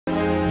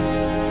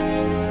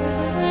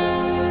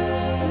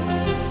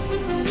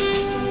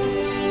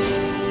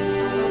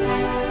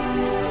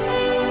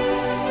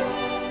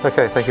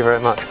Okay, thank you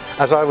very much.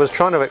 As I was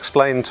trying to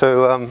explain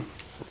to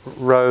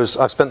Rose,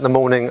 I've spent the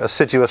morning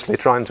assiduously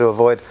trying to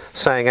avoid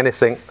saying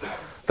anything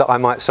that I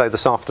might say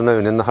this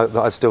afternoon in the hope that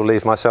I'd still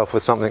leave myself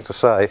with something to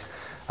say.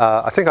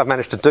 I think I've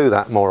managed to do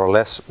that more or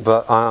less,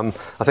 but I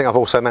think I've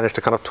also managed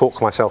to kind of talk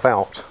myself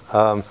out.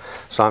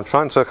 So I'm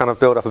trying to kind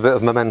of build up a bit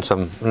of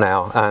momentum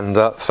now and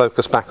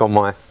focus back on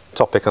my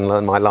topic and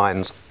learn my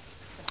lines.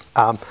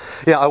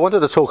 Yeah, I wanted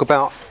to talk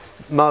about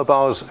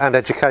mobiles and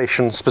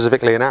education,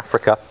 specifically in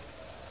Africa.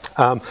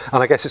 And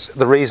I guess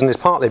the reason is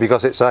partly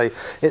because it's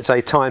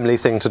a timely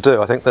thing to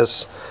do. I think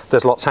there's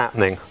lots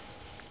happening,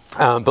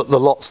 but the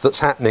lots that's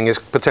happening is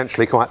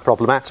potentially quite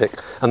problematic,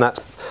 and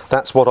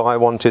that's what I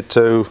wanted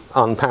to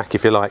unpack,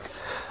 if you like.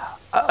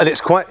 And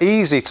it's quite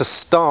easy to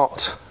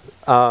start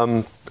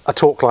a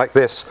talk like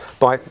this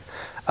by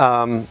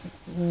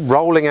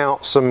rolling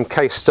out some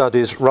case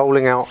studies,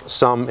 rolling out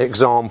some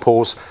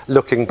examples,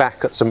 looking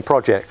back at some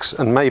projects,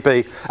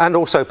 and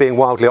also being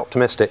wildly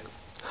optimistic.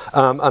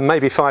 And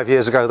maybe 5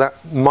 years ago that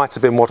might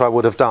have been what I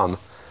would have done.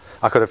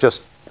 I could have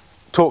just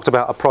talked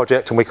about a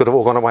project and we could have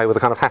all gone away with a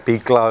kind of happy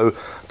glow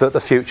that the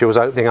future was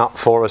opening up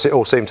for us. It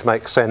all seemed to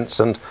make sense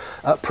and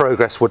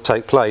progress would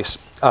take place.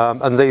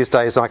 And these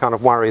days I kind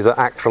of worry that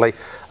actually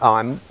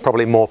I'm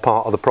probably more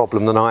part of the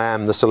problem than I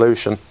am the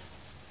solution.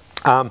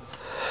 To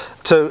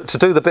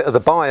do the bit of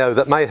the bio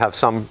that may have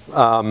some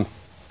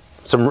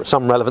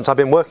relevance, I've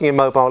been working in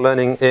mobile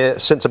learning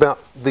since about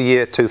the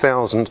year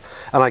 2000,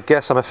 and I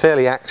guess I'm a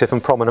fairly active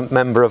and prominent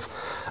member of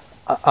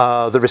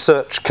the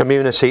research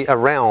community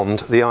around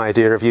the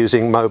idea of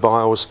using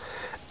mobiles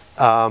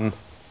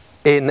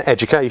in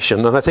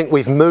education. And I think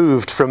we've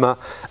moved from a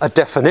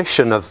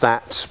definition of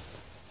that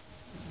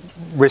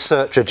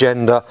research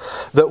agenda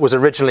that was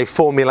originally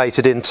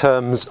formulated in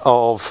terms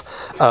of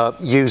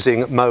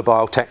using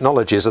mobile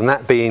technologies, and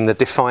that being the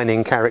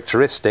defining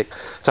characteristic,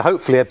 to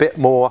hopefully a bit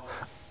more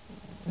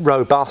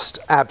robust,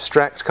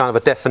 abstract kind of a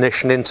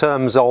definition in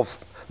terms of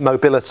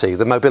mobility,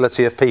 the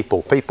mobility of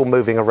people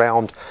moving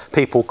around,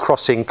 people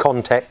crossing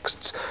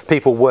contexts,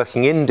 people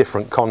working in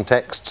different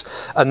contexts,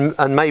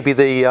 and maybe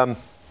the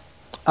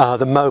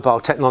mobile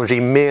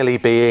technology merely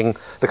being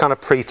the kind of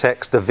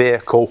pretext, the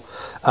vehicle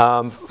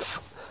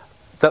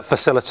that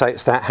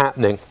facilitates that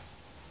happening.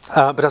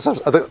 But as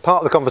part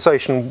of the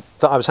conversation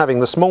that I was having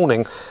this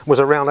morning was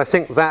around, I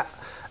think, that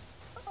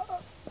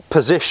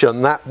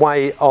position, that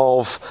way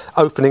of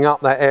opening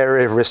up that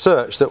area of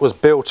research that was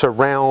built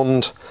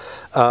around,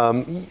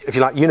 if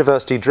you like,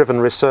 university-driven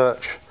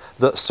research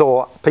that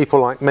saw people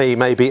like me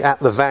maybe at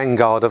the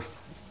vanguard of,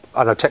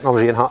 I don't know,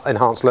 technology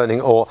enhanced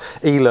learning or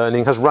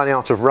e-learning, has run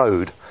out of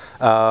road.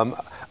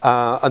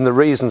 And the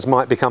reasons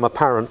might become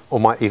apparent or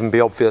might even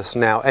be obvious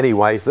now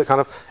anyway, that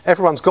kind of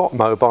everyone's got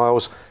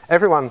mobiles,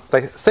 everyone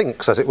they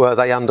thinks, as it were,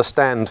 they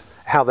understand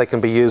how they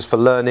can be used for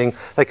learning,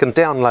 they can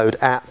download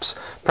apps,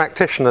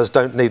 practitioners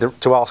don't need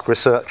to ask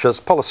researchers,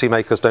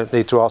 policymakers don't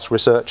need to ask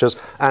researchers,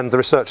 and the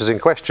researchers in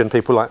question,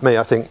 people like me,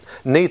 I think,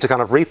 need to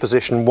kind of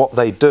reposition what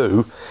they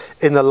do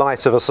in the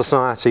light of a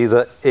society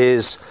that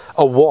is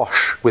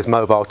awash with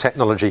mobile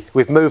technology.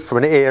 We've moved from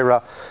an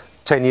era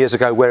 10 years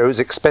ago where it was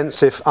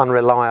expensive,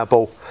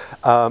 unreliable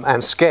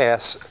and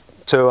scarce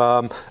to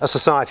a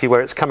society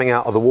where it's coming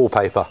out of the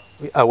wallpaper,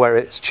 where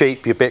it's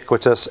cheap,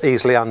 ubiquitous,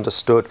 easily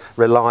understood,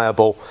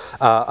 reliable,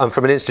 and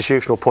from an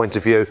institutional point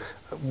of view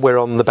we're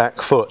on the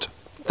back foot.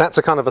 That's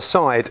a kind of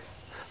aside,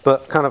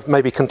 but kind of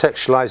maybe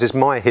contextualises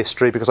my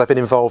history, because I've been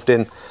involved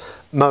in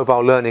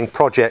mobile learning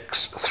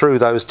projects through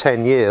those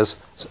 10 years.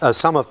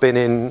 Some have been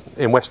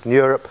in Western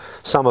Europe,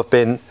 some have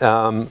been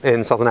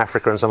in Southern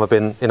Africa, and some have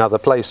been in other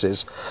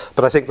places.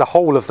 But I think the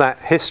whole of that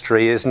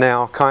history is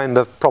now kind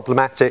of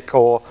problematic,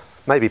 or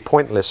maybe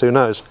pointless, who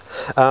knows.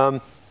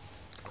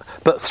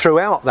 But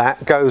throughout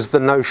that goes the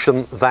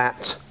notion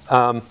that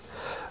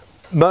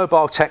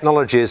mobile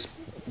technologies,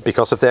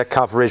 because of their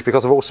coverage,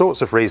 because of all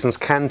sorts of reasons,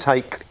 can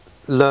take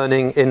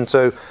learning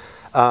into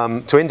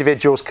to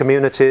individuals,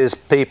 communities,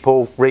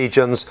 people,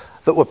 regions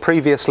that were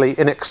previously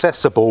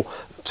inaccessible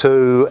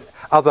to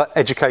other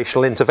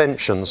educational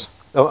interventions.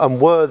 And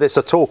were this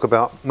a talk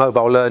about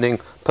mobile learning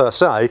per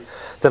se,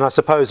 then I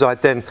suppose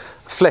I'd then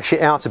flesh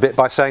it out a bit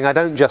by saying I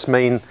don't just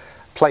mean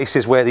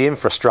places where the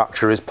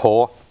infrastructure is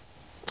poor,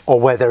 or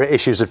where there are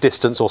issues of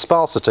distance or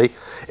sparsity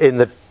in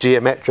the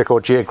geometric or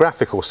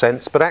geographical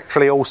sense, but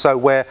actually also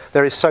where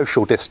there is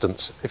social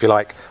distance, if you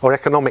like, or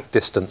economic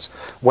distance,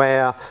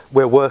 where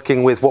we're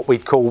working with what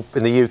we'd call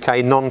in the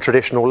UK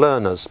non-traditional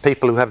learners,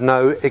 people who have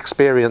no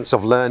experience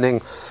of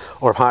learning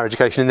or of higher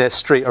education in their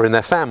street or in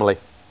their family,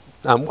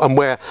 and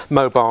where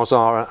mobiles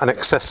are an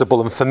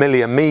accessible and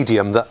familiar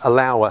medium that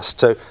allow us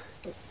to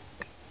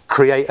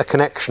create a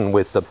connection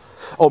with them.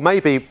 Or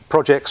maybe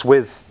projects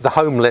with the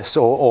homeless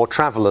or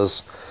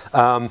travellers,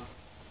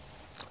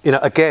 you know,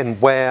 again,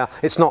 where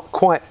it's not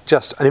quite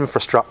just an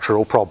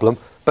infrastructural problem,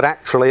 but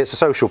actually it's a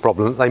social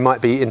problem. They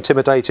might be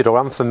intimidated or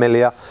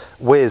unfamiliar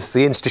with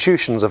the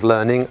institutions of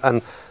learning,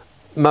 and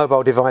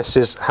mobile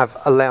devices have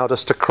allowed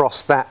us to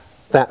cross that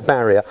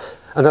barrier.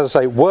 And as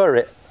I say, were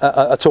it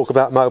a talk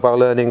about mobile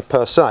learning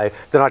per se,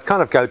 then I'd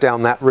kind of go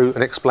down that route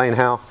and explain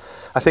how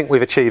I think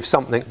we've achieved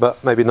something,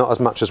 but maybe not as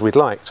much as we'd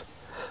liked.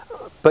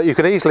 But you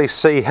can easily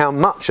see how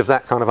much of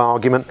that kind of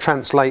argument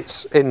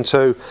translates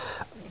into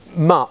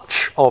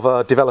much of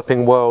a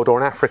developing world or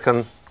an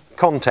African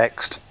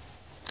context.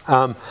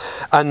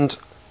 And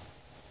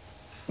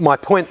my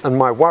point and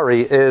my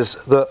worry is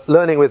that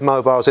learning with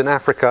mobiles in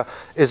Africa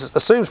is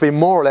assumed to be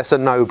more or less a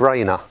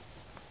no-brainer.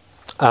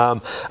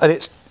 And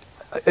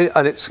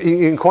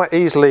you can quite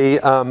easily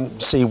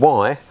see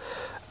why.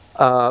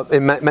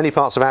 In many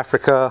parts of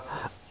Africa,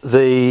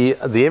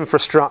 the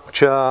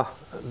infrastructure,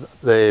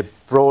 the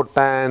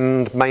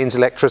broadband, mains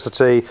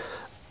electricity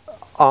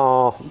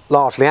are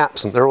largely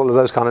absent. There are all of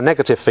those kind of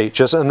negative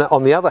features. And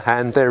on the other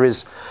hand, there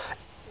is,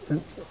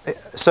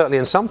 certainly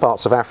in some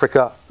parts of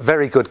Africa,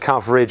 very good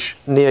coverage,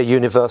 near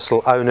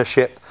universal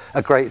ownership,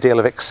 a great deal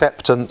of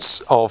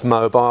acceptance of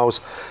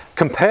mobiles.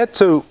 Compared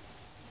to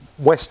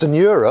Western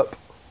Europe,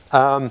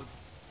 you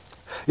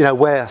know,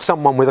 where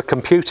someone with a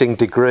computing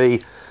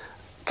degree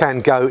can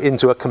go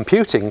into a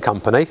computing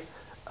company.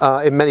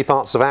 In many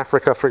parts of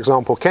Africa, for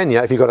example,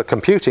 Kenya, if you've got a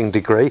computing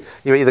degree,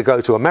 you either go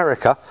to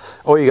America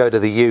or you go to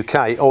the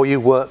UK or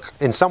you work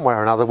in some way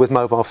or another with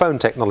mobile phone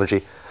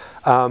technology.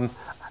 And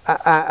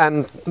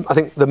I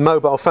think the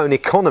mobile phone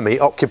economy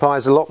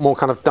occupies a lot more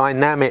kind of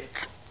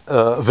dynamic,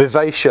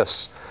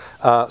 vivacious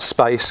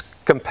space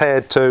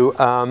compared to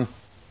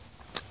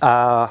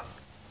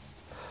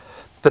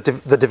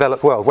the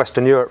developed world,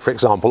 Western Europe, for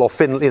example, or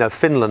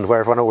Finland, where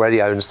everyone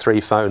already owns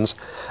 3 phones.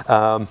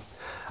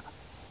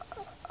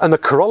 And the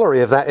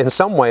corollary of that in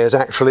some way is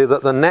actually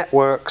that the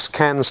networks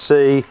can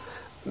see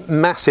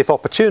massive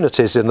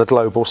opportunities in the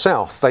global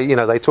south.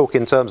 They talk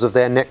in terms of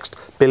their next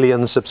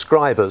billion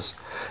subscribers.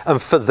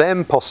 And for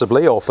them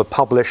possibly, or for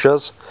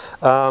publishers,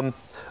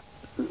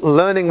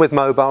 learning with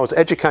mobiles,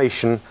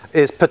 education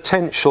is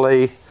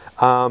potentially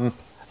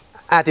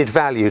added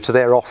value to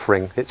their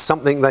offering. It's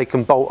something they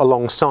can bolt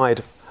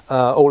alongside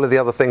all of the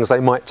other things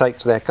they might take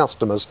to their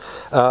customers,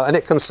 and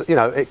it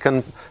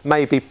can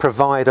maybe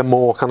provide a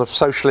more kind of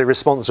socially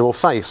responsible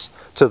face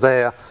to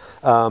their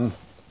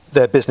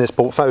business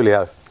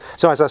portfolio.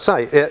 So as I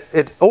say,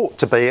 it ought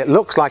to be. It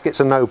looks like it's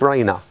a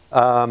no-brainer.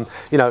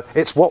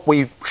 It's what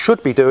we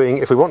should be doing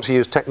if we want to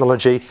use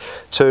technology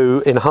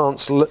to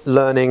enhance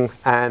learning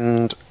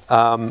and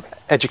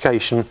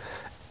education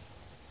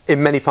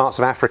in many parts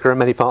of Africa and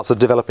many parts of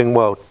the developing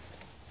world.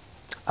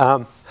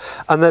 And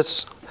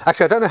there's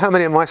actually, I don't know how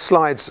many of my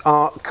slides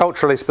are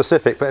culturally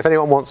specific, but if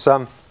anyone wants,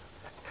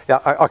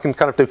 I can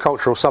kind of do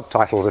cultural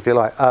subtitles if you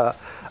like.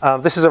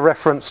 This is a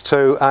reference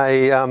to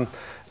a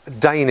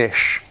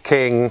Danish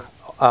king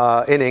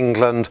in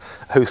England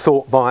who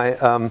thought by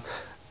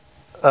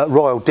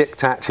royal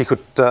diktat he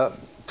could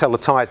tell the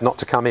tide not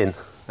to come in.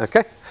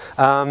 Okay.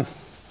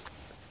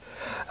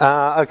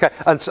 Okay,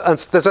 and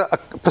there's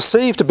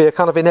perceived to be a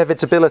kind of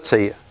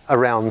inevitability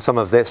around some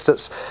of this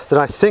that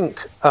I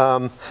think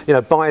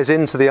buys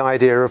into the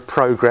idea of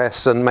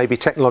progress and maybe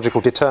technological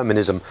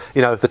determinism.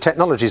 The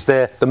technology's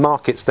there, the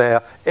market's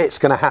there, it's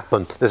going to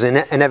happen. There's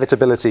an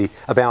inevitability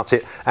about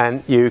it,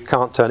 and you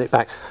can't turn it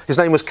back. His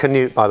name was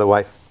Canute, by the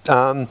way.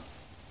 And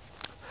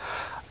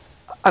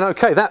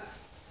okay, that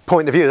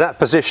point of view, that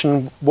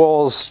position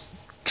was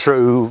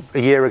true a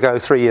year ago,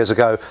 3 years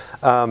ago,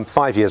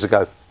 5 years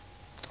ago.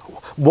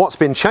 What's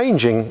been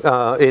changing,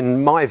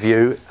 in my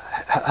view,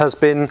 has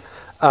been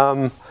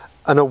an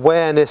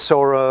awareness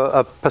or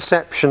a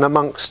perception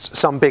amongst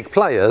some big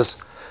players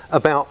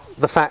about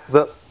the fact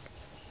that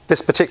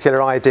this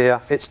particular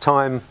idea, its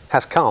time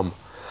has come.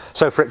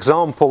 So, for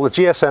example, the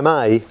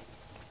GSMA,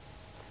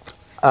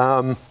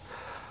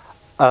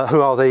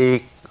 who are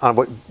the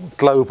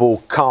global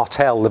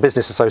cartel, the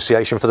business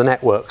association for the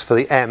networks, for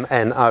the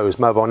MNOs,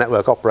 mobile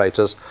network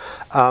operators,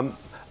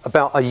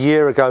 about a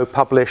year ago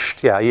published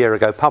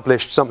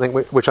something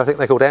which I think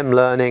they called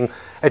M-Learning,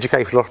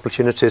 Educational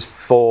Opportunities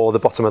for the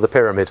Bottom of the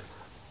Pyramid,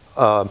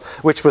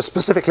 which was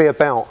specifically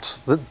about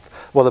the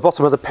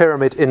bottom of the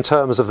pyramid in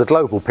terms of the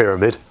global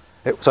pyramid.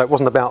 So it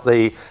wasn't about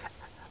the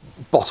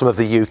bottom of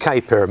the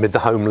UK pyramid, the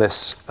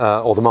homeless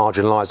or the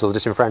marginalised or the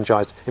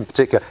disenfranchised in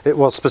particular. It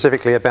was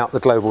specifically about the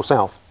global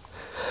south.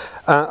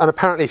 And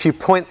apparently if you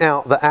point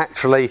out that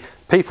actually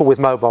people with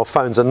mobile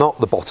phones are not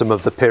the bottom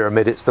of the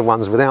pyramid, it's the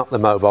ones without the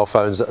mobile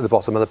phones that are the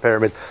bottom of the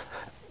pyramid,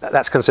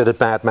 that's considered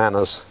bad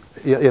manners.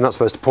 You're not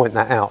supposed to point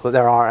that out, that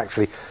there are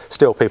actually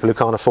still people who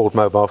can't afford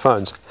mobile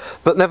phones.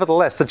 But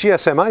nevertheless, the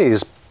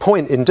GSMA's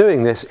point in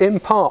doing this, in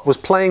part, was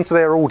playing to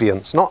their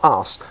audience, not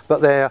us,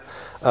 but their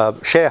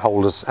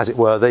shareholders, as it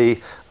were,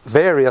 the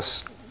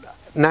various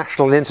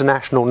national and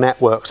international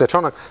networks. They're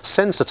trying to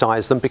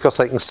sensitise them because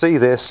they can see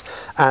this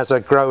as a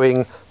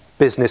growing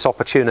business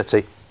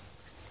opportunity.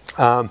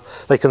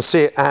 They can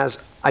see it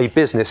as a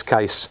business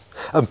case.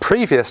 And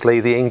previously,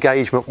 the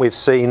engagement we've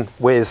seen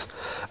with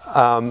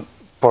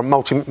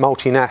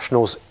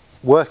multinationals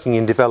working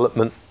in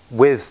development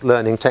with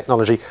learning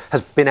technology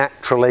has been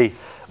actually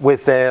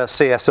with their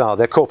CSR,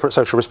 their corporate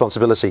social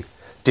responsibility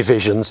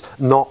divisions,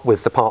 not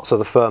with the parts of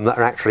the firm that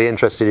are actually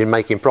interested in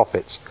making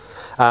profits.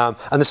 And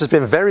this has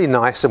been very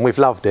nice, and we've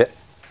loved it.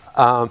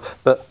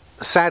 But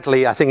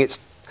sadly, I think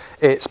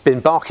it's been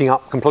barking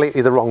up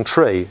completely the wrong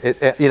tree.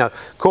 You know,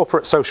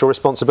 corporate social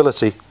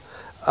responsibility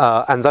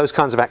and those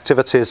kinds of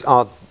activities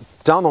are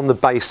done on the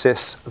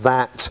basis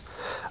that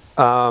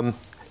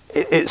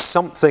it's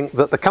something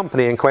that the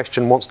company in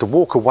question wants to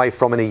walk away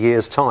from in a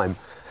year's time.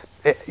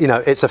 You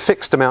know, it's a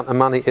fixed amount of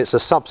money, it's a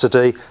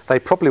subsidy, they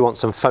probably want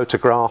some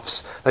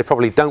photographs, they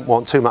probably don't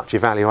want too much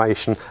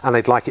evaluation, and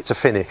they'd like it to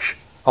finish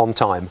on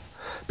time,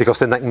 because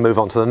then they can move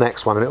on to the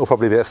next one, and it'll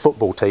probably be a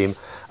football team.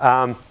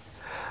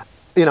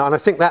 You know, and I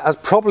think that has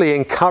probably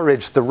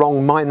encouraged the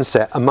wrong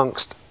mindset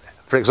amongst,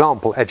 for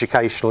example,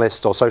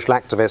 educationalists or social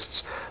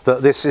activists,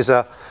 that this is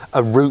a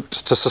route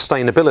to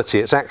sustainability.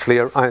 It's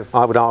actually,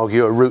 I would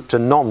argue, a route to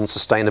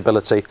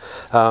non-sustainability.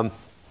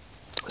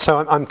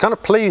 So I'm kind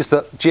of pleased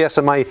that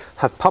GSMA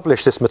have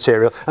published this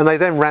material, and they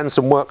then ran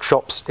some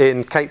workshops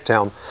in Cape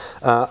Town,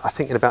 I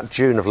think in about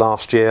June of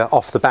last year,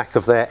 off the back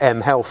of their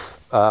M-Health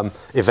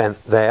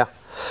event there.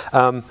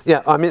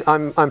 Yeah, I mean,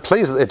 I'm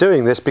pleased that they're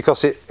doing this,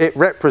 because it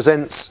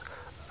represents,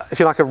 if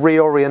you like, a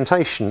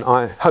reorientation,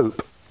 I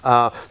hope,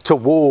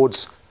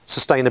 towards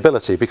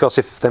sustainability, because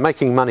if they're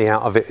making money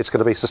out of it, it's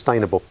going to be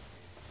sustainable.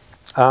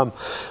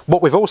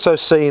 What we've also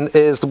seen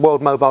is the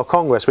World Mobile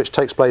Congress, which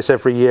takes place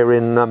every year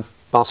in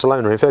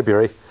Barcelona in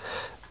February.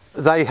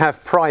 They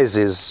have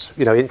prizes,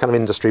 you know, kind of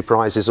industry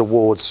prizes,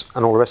 awards,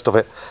 and all the rest of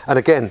it. And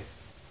again,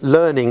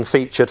 learning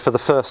featured for the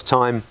first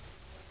time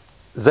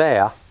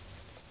there.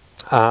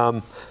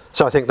 So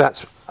I think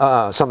that's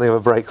something of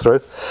a breakthrough.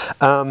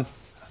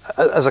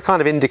 As a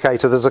kind of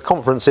indicator, there's a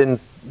conference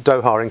in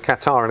Doha in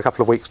Qatar in a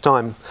couple of weeks'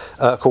 time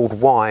called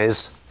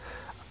WISE,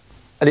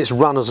 and it's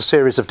run as a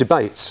series of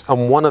debates.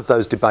 And one of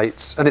those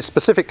debates, and it's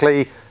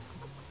specifically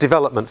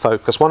development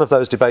focused, one of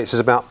those debates is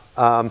about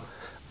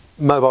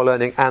mobile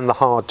learning and the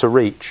hard to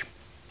reach.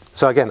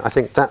 So again, I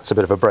think that's a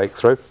bit of a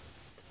breakthrough.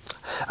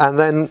 And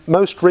then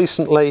most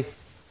recently,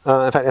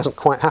 in fact it hasn't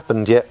quite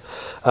happened yet,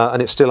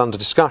 and it's still under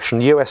discussion,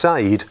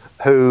 USAID,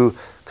 who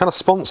kind of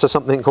sponsor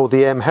something called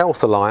the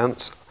M-Health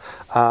Alliance,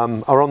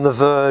 are on the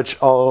verge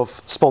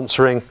of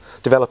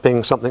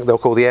developing something they'll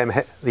call the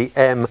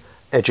M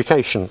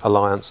Education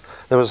Alliance.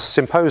 There was a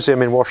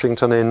symposium in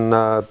Washington in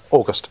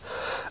August,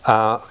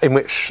 in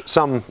which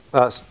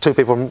two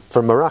people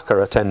from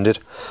Morocco attended,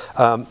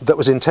 that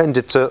was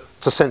intended to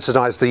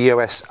sensitise the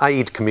US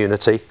aid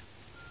community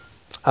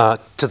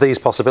to these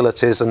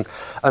possibilities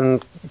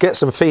and get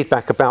some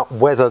feedback about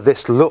whether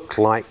this looked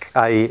like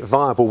a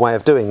viable way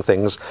of doing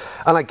things.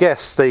 And I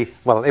guess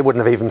well, it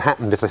wouldn't have even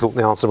happened if they thought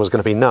the answer was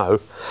going to be no.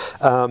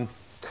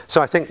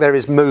 So I think there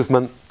is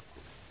movement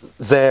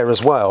there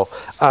as well.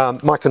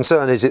 My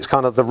concern is it's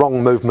kind of the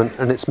wrong movement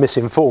and it's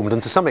misinformed,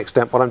 and to some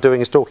extent what I'm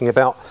doing is talking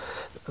about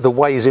the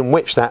ways in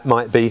which that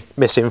might be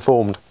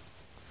misinformed.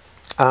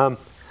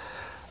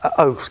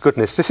 Oh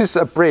goodness, this is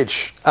a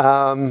bridge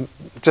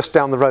just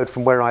down the road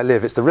from where I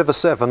live. It's the River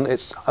Severn.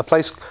 It's a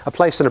place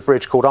and a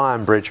bridge called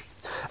Iron Bridge,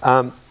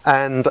 and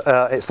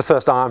it's the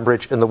first iron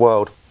bridge in the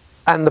world.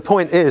 And the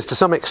point is, to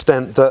some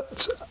extent,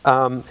 that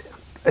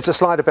it's a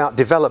slide about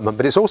development,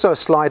 but it's also a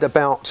slide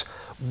about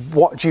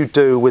what you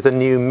do with a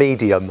new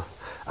medium.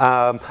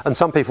 And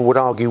some people would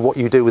argue what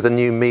you do with a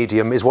new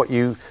medium is what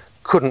you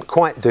couldn't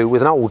quite do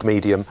with an old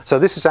medium. So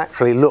this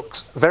actually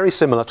looks very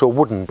similar to a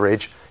wooden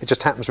bridge. It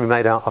just happens to be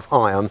made out of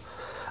iron.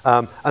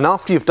 And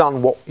after you've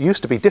done what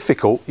used to be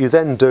difficult, you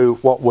then do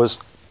what was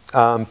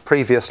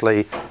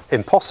previously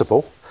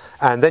impossible,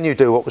 and then you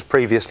do what was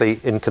previously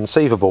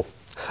inconceivable.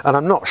 And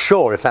I'm not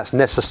sure if that's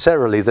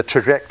necessarily the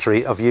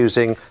trajectory of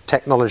using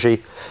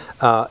technology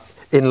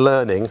in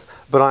learning,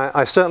 but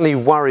I certainly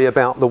worry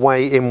about the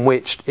way in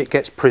which it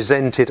gets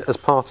presented as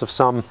part of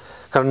some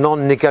kind of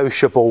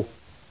non-negotiable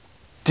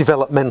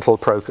developmental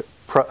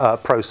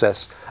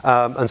process.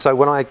 And so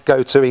when I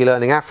go to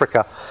eLearning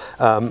Africa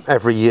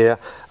every year,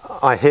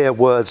 I hear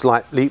words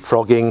like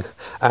leapfrogging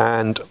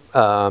and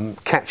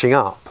catching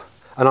up.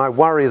 And I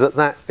worry that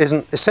that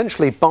isn't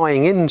essentially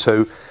buying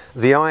into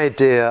the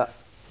idea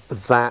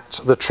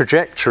that the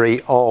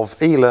trajectory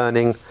of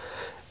e-learning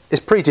is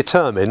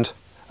predetermined,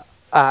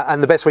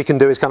 and the best we can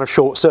do is kind of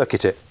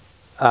short-circuit it.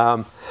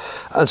 And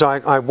so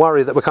I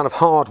worry that we're kind of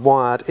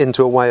hardwired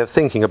into a way of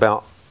thinking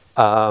about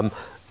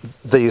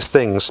these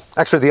things.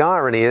 Actually, the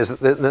irony is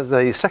that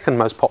the second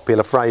most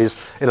popular phrase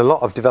in a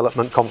lot of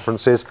development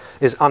conferences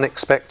is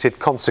unexpected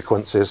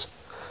consequences.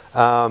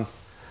 Again,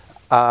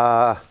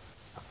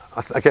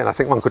 I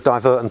think one could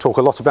divert and talk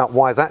a lot about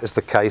why that is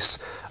the case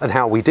and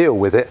how we deal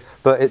with it,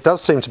 but it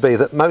does seem to be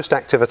that most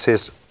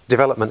activities,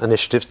 development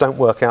initiatives, don't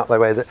work out the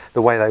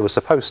way they were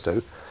supposed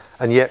to,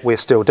 and yet we're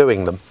still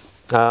doing them.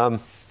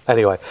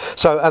 Anyway,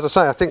 so as I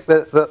say, I think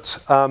that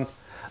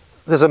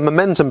there's a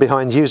momentum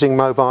behind using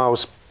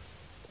mobiles.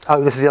 Oh,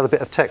 this is the other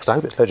bit of text. I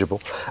hope it's legible.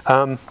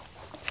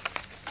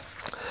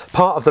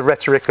 Part of the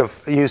rhetoric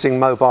of using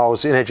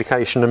mobiles in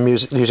education and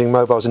using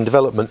mobiles in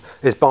development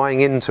is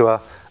buying into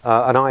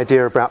an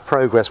idea about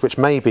progress which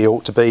maybe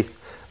ought to be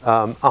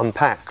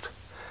unpacked.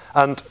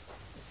 And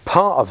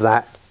part of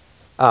that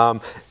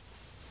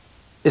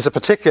is a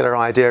particular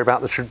idea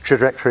about the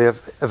trajectory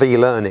of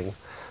e-learning,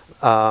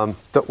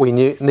 that we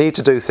need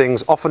to do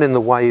things often in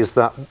the ways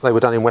that they were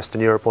done in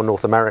Western Europe or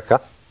North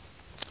America,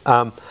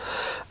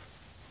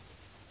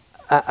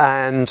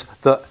 and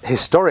that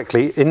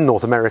historically in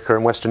North America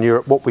and Western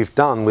Europe what we've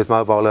done with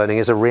mobile learning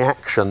is a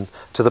reaction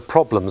to the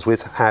problems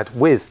we've had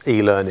with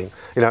e-learning.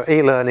 You know,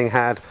 e-learning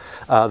had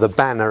the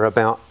banner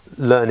about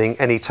learning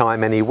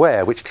anytime,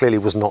 anywhere, which clearly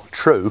was not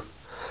true,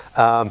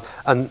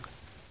 and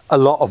a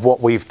lot of what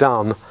we've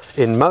done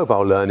in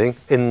mobile learning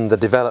in the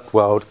developed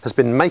world has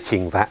been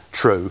making that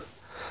true.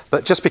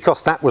 But just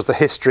because that was the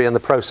history and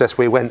the process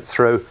we went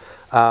through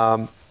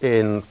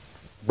in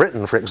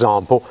Britain, for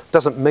example,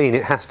 doesn't mean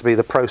it has to be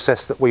the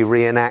process that we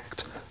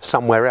reenact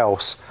somewhere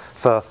else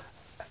for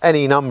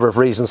any number of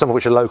reasons, some of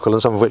which are local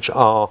and some of which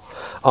are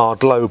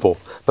global.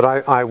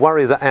 But I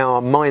worry that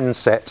our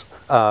mindset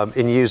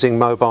in using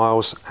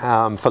mobiles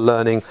for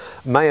learning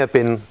may have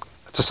been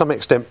to some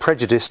extent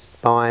prejudiced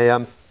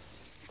by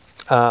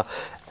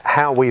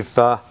how we've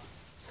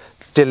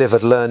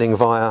delivered learning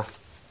via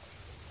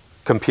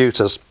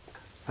computers.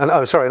 And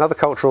oh, sorry, another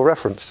cultural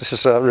reference. This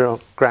is a real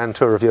grand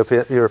tour of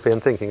European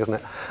thinking, isn't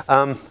it?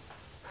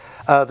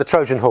 The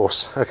Trojan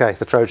horse. Okay,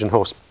 the Trojan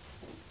horse.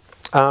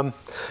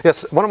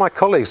 Yes, one of my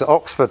colleagues at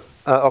Oxford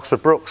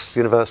Brookes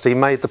University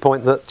made the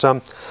point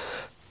that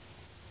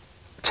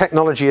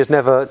technology is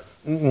never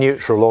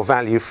neutral or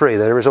value-free.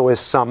 There is always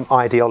some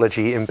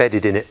ideology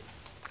embedded in it.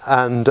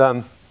 And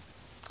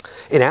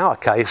in our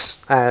case,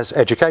 as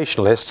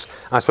educationalists,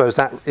 I suppose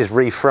that is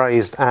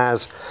rephrased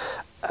as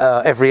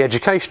every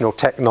educational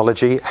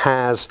technology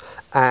has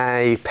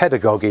a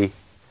pedagogy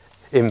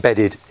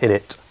embedded in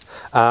it.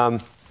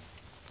 And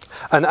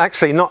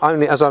actually, not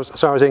only, I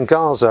was in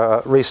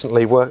Gaza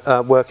recently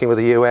working with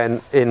the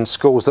UN in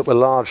schools that were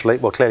largely,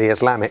 well, clearly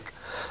Islamic.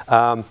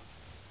 And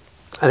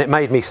it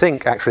made me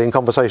think, actually, in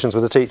conversations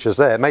with the teachers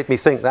there, it made me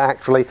think that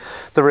actually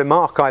the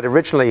remark I'd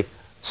originally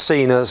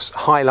seen as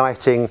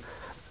highlighting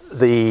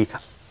the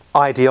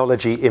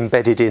ideology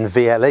embedded in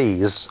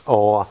VLEs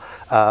or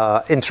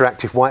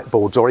interactive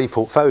whiteboards or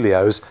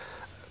e-portfolios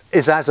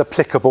is as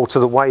applicable to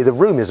the way the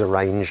room is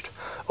arranged,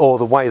 or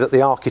the way that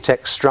the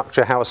architects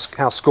structure how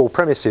school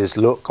premises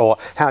look, or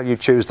how you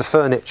choose the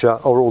furniture,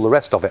 or all the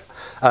rest of it.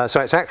 So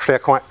it's actually a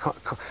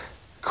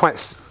quite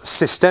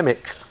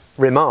systemic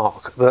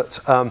remark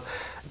that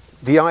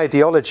the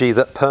ideology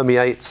that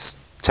permeates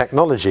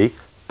technology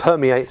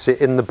permeates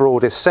it in the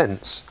broadest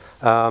sense.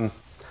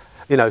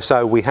 You know,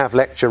 so we have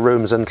lecture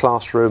rooms and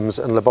classrooms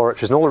and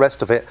laboratories and all the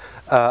rest of it,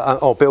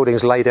 or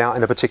buildings laid out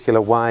in a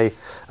particular way,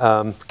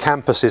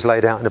 campuses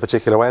laid out in a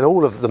particular way, and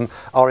all of them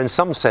are in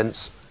some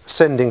sense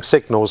sending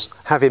signals,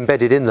 have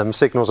embedded in them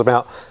signals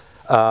about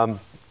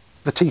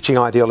the teaching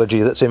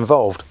ideology that's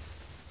involved.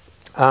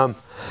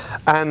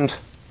 And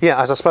yeah,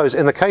 as I suppose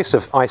in the case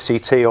of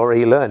ICT or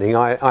e-learning,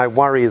 I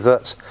worry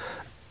that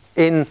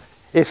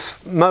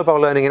if mobile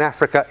learning in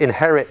Africa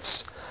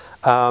inherits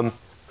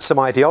some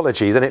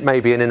ideology, then it may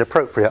be an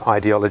inappropriate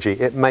ideology.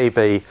 It may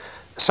be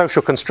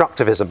social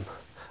constructivism,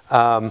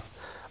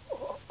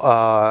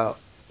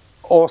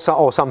 or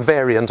some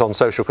variant on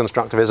social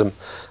constructivism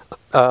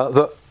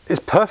that is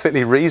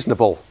perfectly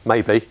reasonable,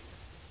 maybe,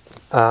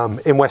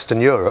 in Western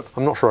Europe.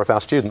 I'm not sure if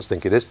our students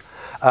think it is.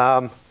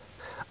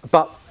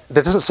 But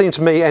there doesn't seem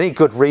to me any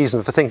good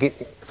reason for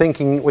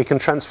thinking we can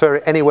transfer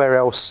it anywhere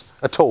else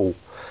at all.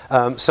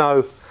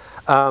 So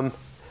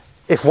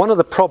if one of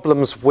the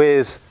problems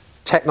with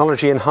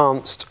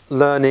technology-enhanced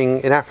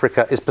learning in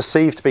Africa is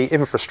perceived to be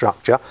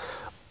infrastructure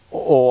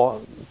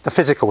or the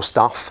physical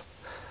stuff,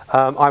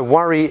 I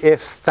worry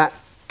if that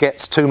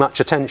gets too much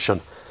attention.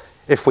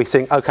 If we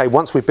think, okay,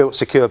 once we've built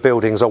secure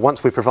buildings or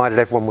once we've provided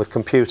everyone with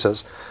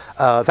computers,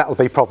 that will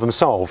be problem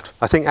solved.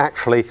 I think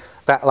actually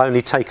that will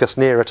only take us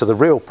nearer to the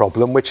real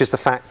problem, which is the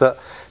fact that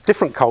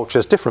different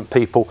cultures, different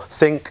people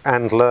think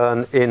and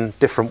learn in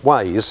different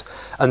ways.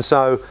 And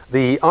so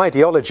the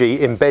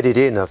ideology embedded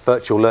in a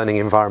virtual learning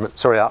environment,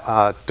 sorry,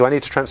 do I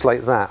need to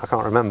translate that? I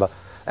can't remember.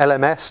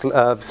 LMS,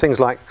 things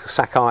like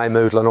Sakai,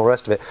 Moodle and all the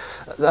rest of it.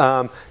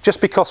 Just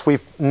because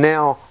we've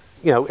now,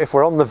 you know, if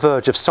we're on the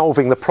verge of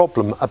solving the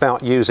problem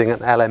about using an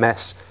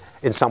LMS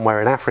in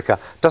somewhere in Africa,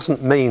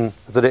 doesn't mean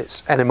that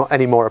it's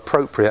any more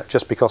appropriate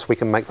just because we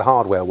can make the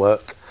hardware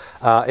work.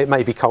 It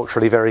may be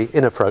culturally very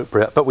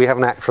inappropriate, but we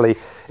haven't actually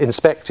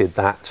inspected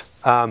that.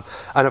 And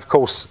of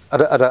course,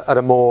 at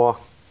a more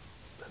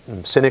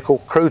cynical,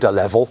 cruder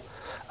level,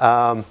 there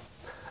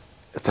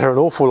are an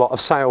awful lot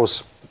of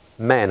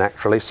salesmen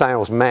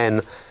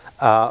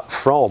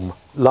from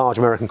large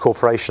American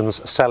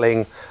corporations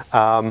selling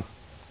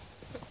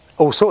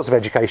all sorts of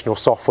educational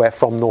software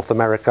from North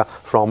America,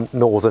 from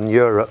Northern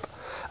Europe,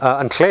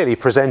 and clearly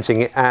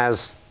presenting it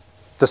as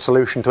the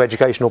solution to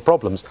educational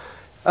problems.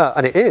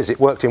 And it is. It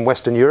worked in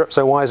Western Europe,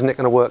 so why isn't it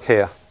going to work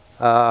here?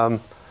 So,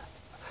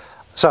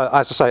 as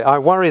I say, I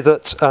worry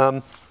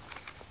that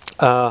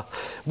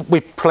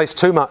we place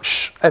too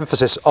much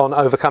emphasis on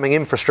overcoming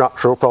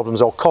infrastructural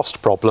problems or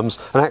cost problems,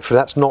 and actually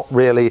that's not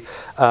really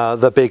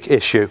the big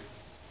issue.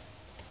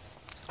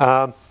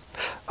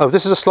 Oh,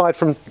 this is a slide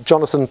from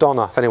Jonathan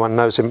Donner, if anyone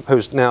knows him,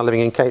 who's now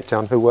living in Cape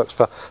Town, who works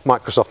for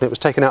Microsoft. And it was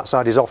taken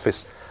outside his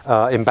office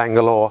in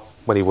Bangalore,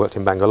 when he worked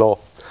in Bangalore.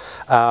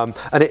 And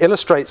it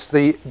illustrates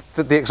the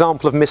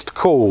example of missed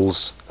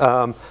calls.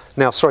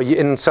 Now, sorry,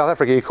 in South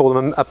Africa you call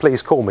them a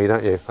please call me,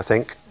 don't you, I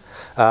think?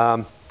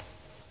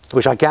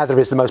 Which I gather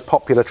is the most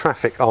popular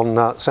traffic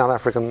on South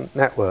African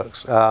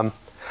networks. And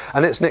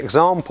it's an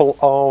example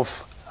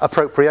of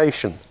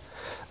appropriation.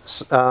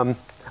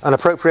 An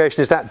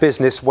appropriation is that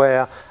business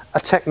where a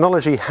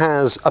technology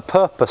has a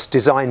purpose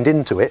designed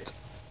into it,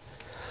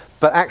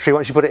 but actually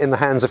once you put it in the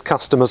hands of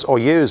customers or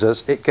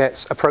users, it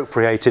gets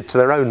appropriated to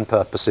their own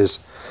purposes.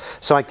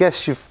 So I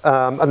guess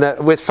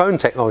with phone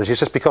technologies,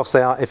 just because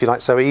they are, if you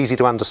like, so easy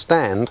to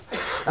understand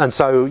and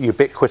so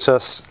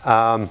ubiquitous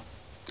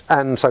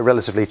and so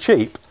relatively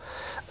cheap,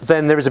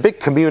 then there is a big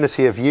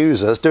community of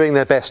users doing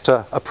their best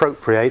to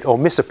appropriate or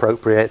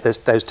misappropriate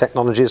those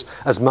technologies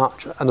as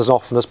much and as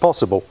often as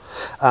possible.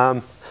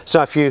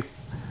 So if you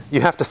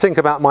have to think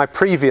about my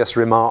previous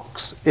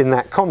remarks in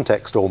that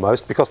context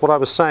almost, because what I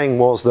was saying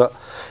was that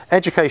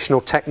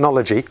educational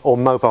technology or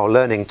mobile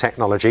learning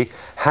technology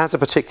has a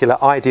particular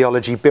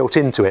ideology built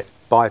into it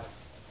by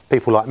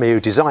people like me who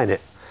design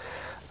it.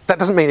 That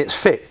doesn't mean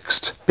it's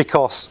fixed,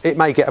 because it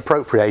may get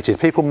appropriated.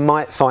 People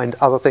might find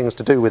other things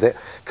to do with it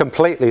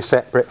completely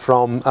separate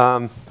from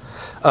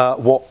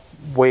what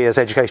we as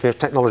educational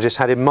technologists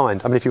had in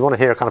mind. I mean, if you want to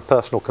hear a kind of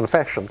personal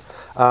confession,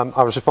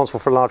 I was responsible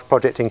for a large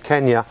project in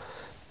Kenya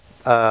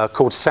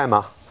called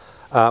SEMA,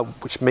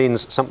 which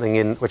means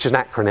something which is an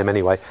acronym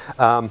anyway,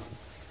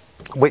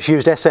 which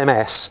used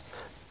SMS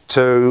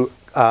to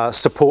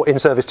support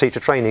in-service teacher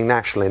training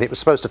nationally, and it was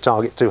supposed to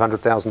target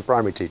 200,000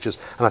 primary teachers,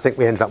 and I think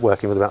we ended up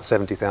working with about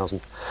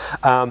 70,000.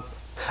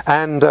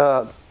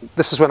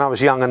 This is when I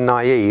was young and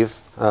naive,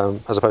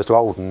 as opposed to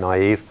old and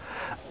naive,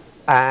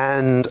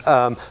 and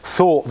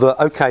thought that,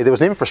 okay, there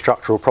was an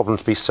infrastructural problem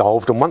to be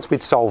solved, and once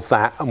we'd solved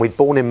that and we'd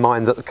borne in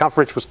mind that the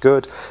coverage was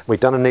good, we'd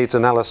done a needs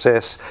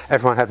analysis,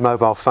 everyone had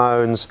mobile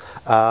phones,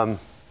 that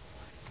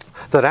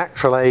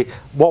actually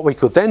what we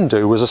could then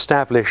do was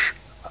establish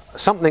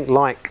something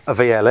like a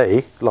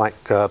VLE, like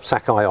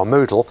Sakai or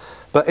Moodle,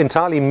 but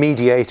entirely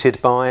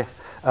mediated by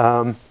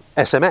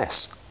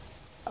SMS.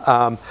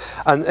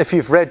 And if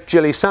you've read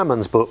Gilly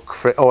Salmon's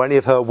book or any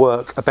of her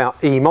work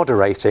about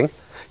e-moderating,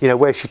 you know,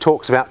 where she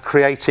talks about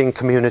creating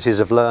communities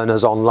of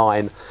learners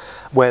online,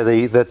 where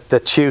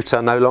the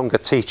tutor no longer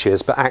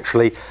teaches, but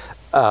actually,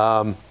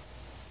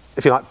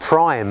 if you like,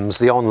 primes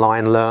the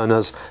online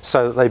learners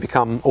so that they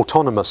become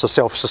autonomous, a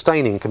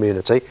self-sustaining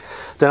community,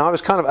 then I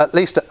was kind of, at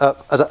least at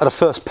a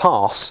first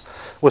pass,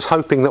 was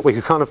hoping that we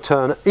could kind of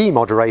turn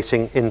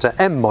e-moderating into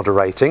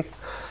m-moderating,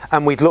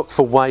 and we'd look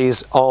for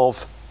ways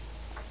of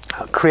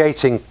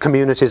creating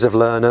communities of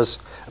learners,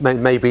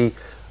 maybe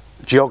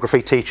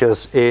geography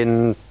teachers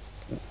in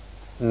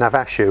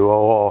Navashu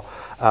or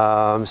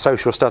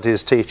social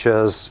studies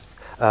teachers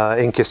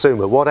in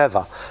Kisumu,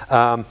 whatever,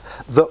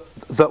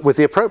 that with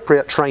the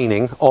appropriate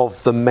training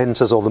of the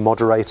mentors or the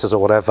moderators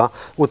or whatever,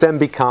 would then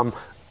become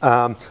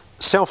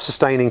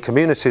self-sustaining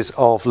communities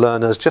of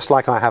learners just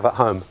like I have at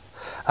home.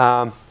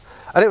 And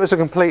it was a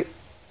complete,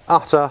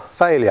 utter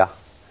failure,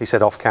 he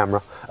said off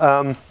camera.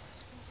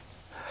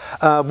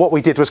 What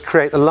we did was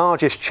create the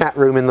largest chat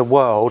room in the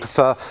world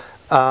for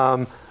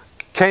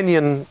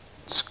Kenyan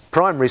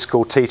primary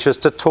school teachers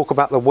to talk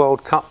about the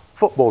World Cup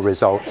football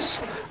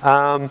results.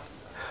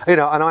 You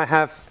know, and I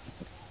have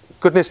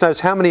goodness knows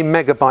how many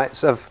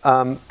megabytes of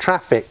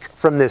traffic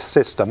from this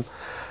system,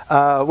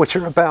 which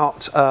are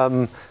about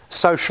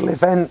social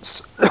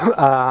events,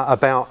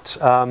 about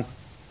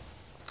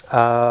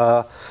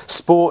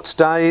sports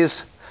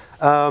days.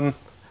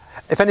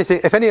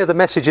 If any of the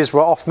messages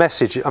were off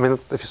message, I mean,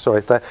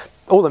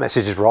 all the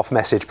messages were off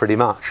message pretty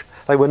much.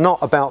 They were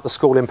not about the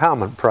school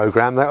empowerment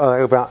programme, they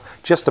were about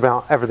just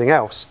about everything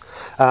else.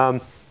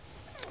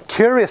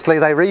 Curiously,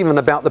 they were even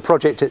about the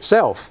project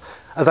itself.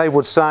 They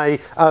would say,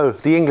 oh,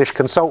 the English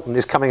consultant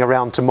is coming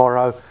around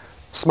tomorrow,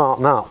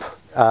 smarten up.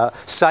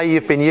 Say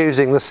you've been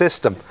using the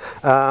system.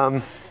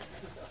 Yeah,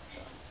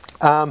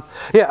 and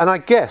I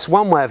guess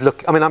one way of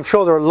looking, I mean, I'm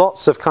sure there are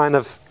lots of kind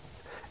of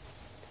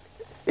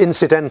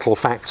incidental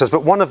factors,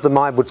 but one of them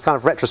I would kind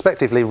of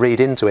retrospectively read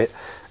into it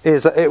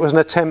is that it was an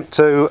attempt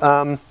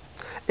to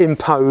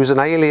impose an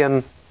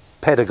alien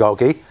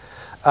pedagogy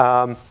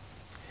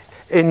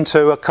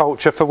into a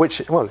culture for which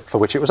it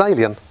was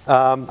alien,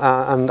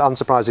 and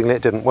unsurprisingly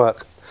it didn't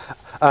work.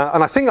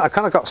 And I think I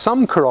kind of got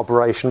some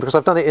corroboration because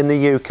I've done it in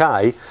the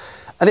UK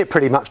and it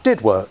pretty much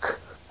did work.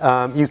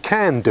 You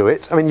can do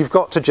it. I mean, you've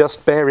got to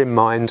just bear in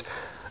mind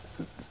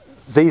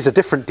these are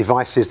different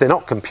devices, they're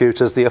not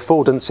computers, the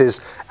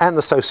affordances and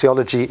the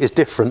sociology is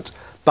different,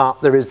 but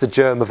there is the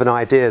germ of an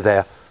idea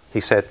there, he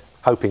said,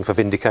 hoping for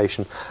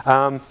vindication.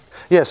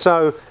 Yeah,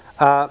 so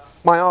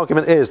my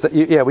argument is that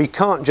we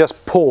can't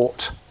just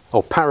port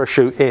or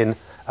parachute in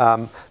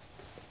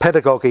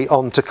pedagogy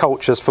onto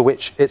cultures for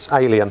which it's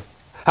alien.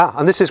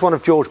 And this is one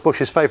of George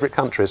Bush's favourite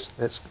countries,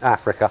 it's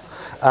Africa.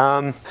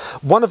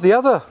 One of the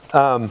other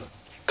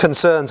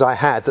concerns I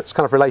had that's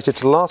kind of related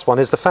to the last one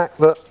is the fact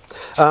that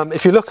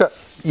if you look at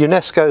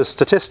UNESCO's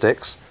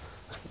statistics,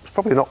 it's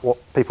probably not what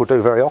people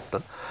do very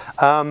often,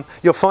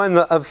 you'll find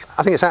that of,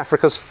 I think it's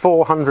Africa's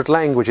 400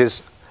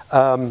 languages,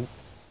 200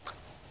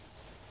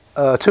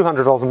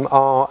 of them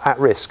are at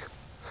risk.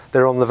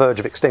 They're on the verge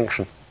of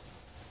extinction.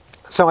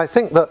 So I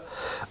think that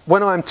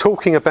when I'm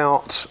talking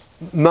about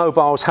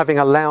mobiles having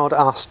allowed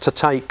us to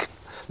take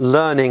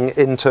learning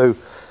into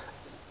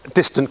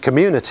distant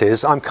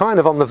communities, I'm kind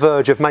of on the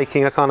verge of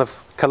making a kind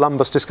of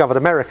Columbus discovered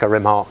America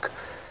remark.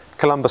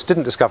 Columbus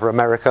didn't discover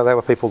America, there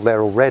were people there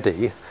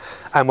already.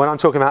 And when I'm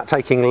talking about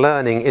taking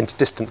learning into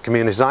distant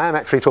communities, I am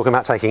actually talking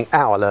about taking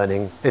our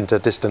learning into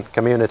distant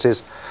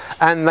communities.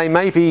 And they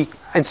may be,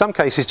 in some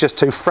cases, just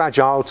too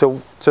fragile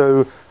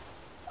to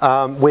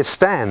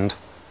withstand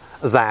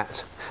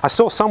that. I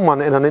saw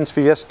someone in an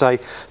interview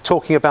yesterday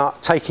talking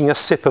about taking a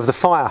sip of the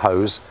fire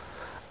hose.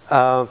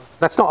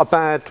 That's not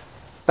a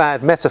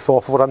bad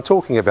metaphor for what I'm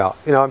talking about.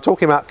 You know, I'm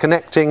talking about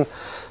connecting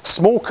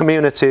small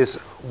communities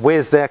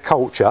with their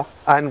culture,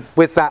 and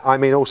with that I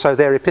mean also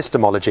their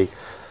epistemology.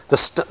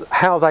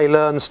 How they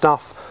learn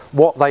stuff,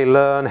 what they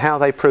learn, how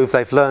they prove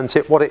they've learned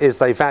it, what it is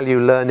they value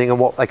learning and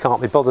what they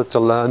can't be bothered to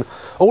learn.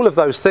 All of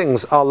those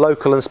things are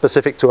local and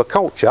specific to a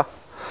culture.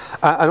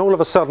 And all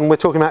of a sudden we're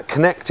talking about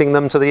connecting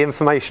them to the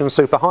information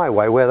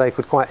superhighway where they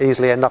could quite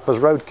easily end up as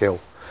roadkill.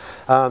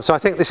 So I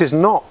think this is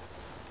not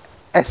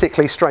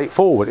ethically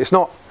straightforward. It's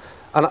not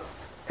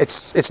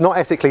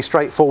ethically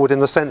straightforward in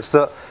the sense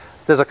that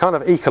there's a kind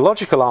of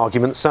ecological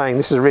argument saying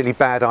this is a really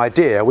bad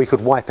idea, we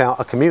could wipe out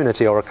a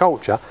community or a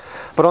culture.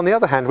 But on the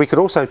other hand, we could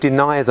also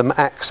deny them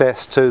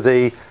access to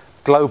the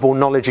global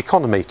knowledge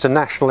economy, to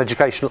national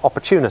educational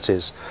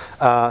opportunities,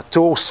 to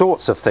all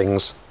sorts of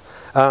things.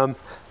 And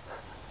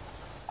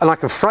I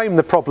can frame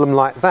the problem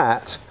like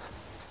that.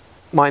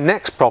 My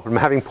next problem,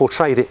 having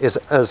portrayed it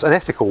as an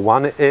ethical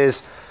one,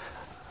 is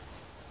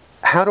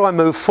how do I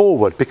move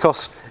forward?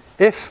 Because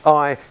if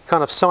I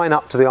kind of sign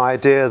up to the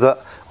idea that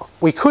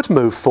we could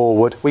move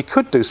forward, we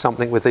could do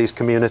something with these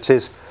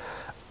communities,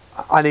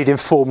 I need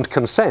informed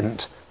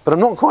consent. But I'm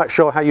not quite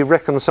sure how you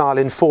reconcile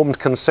informed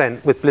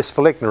consent with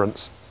blissful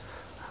ignorance.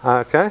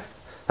 Okay,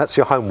 that's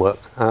your homework.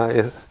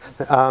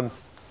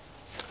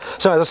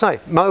 So as I say,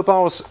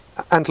 mobiles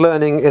and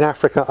learning in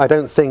Africa I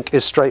don't think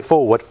is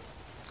straightforward.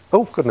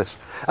 Oh goodness.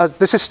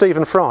 This is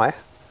Stephen Fry,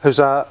 who's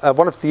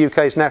one of the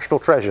UK's national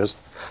treasures,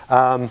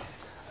 and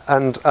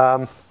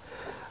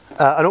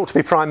ought to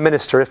be Prime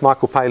Minister if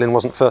Michael Palin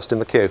wasn't first in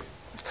the queue.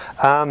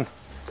 But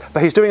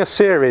he's doing a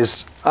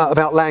series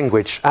about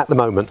language at the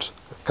moment,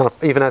 kind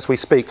of even as we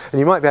speak, and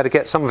you might be able to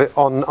get some of it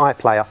on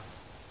iPlayer.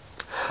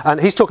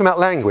 And he's talking about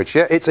language,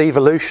 yeah? Its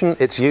evolution,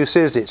 its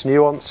uses, its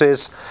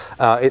nuances,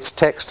 its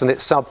text and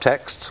its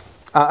subtext,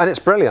 and it's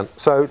brilliant.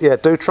 So yeah,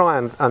 do try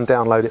and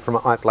download it from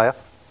an iPlayer.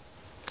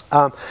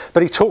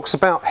 But he talks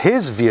about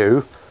his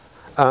view,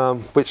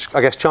 which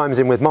I guess chimes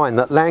in with mine,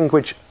 that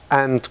language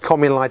and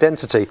communal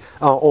identity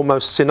are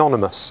almost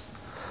synonymous.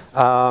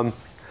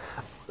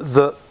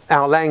 That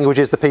our language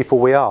is the people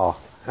we are,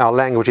 our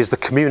language is the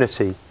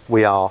community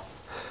we are,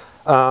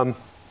 and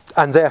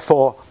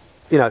therefore,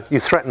 you know, you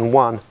threaten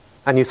one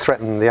and you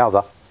threaten the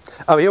other.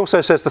 Oh, he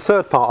also says the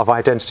third part of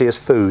identity is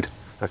food,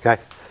 okay?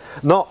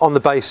 Not on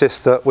the basis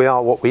that we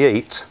are what we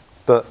eat,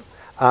 but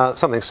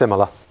something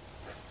similar.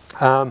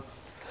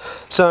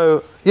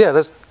 So yeah,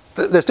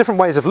 there's different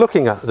ways of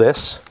looking at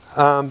this,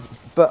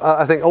 but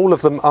I think all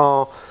of them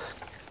are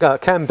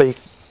can be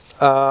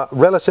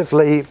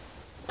relatively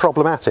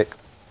problematic.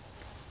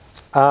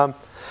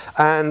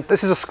 And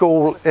this is a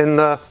school in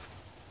the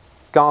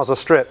Gaza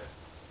Strip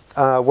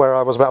where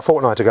I was about a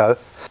fortnight ago.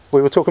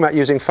 We were talking about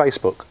using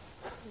Facebook.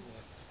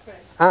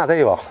 Ah, there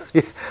you are.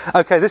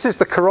 Okay, this is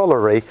the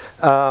corollary.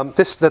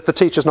 The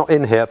teacher's not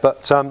in here,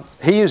 but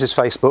he uses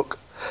Facebook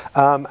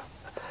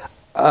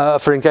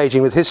for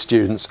engaging with his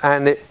students,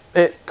 and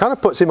it kind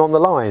of puts him on the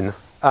line.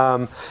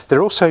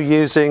 They're also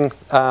using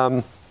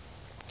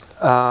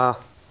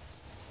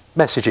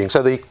messaging.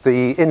 So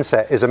the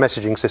Inset is a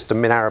messaging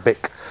system in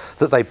Arabic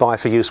that they buy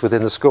for use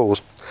within the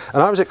schools.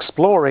 And I was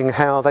exploring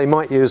how they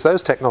might use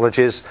those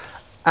technologies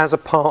as a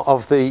part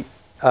of the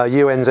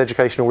UN's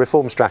educational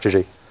reform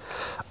strategy.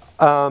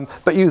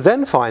 But you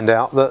then find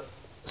out that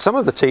some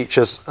of the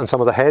teachers and some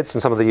of the heads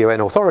and some of the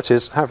UN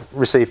authorities have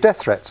received death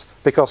threats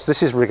because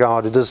this is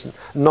regarded as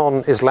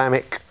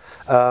non-Islamic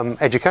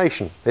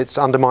education. It's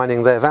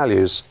undermining their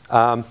values.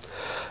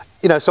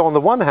 You know, so on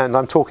the one hand,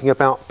 I'm talking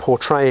about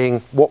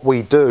portraying what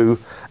we do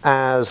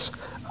as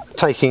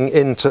taking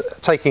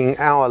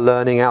our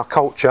learning, our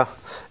culture,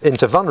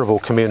 into vulnerable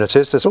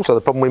communities. There's also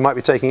the problem we might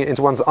be taking it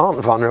into ones that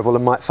aren't vulnerable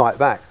and might fight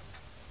back.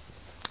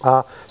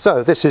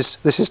 So this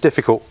is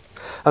difficult.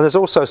 And there's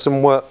also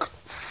some work,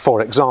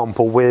 for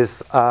example,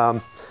 with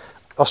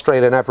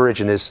Australian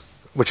Aborigines,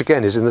 which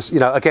again is in this, you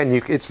know, again,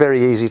 it's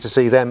very easy to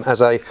see them as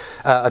a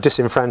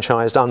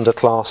disenfranchised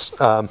underclass,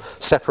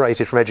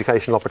 separated from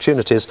educational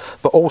opportunities,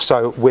 but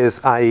also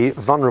with a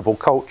vulnerable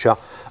culture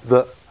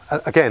that,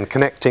 again,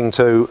 connecting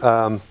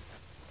to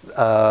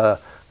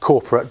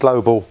corporate,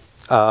 global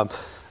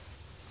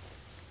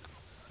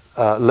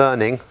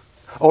learning,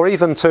 or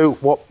even to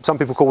what some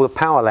people call the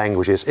power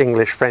languages,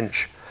 English,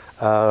 French,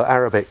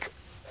 Arabic.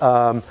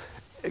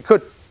 It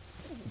could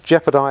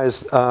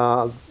jeopardize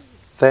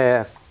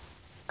their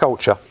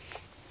culture.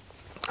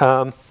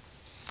 I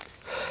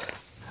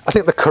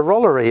think the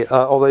corollary,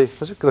 or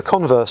the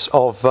converse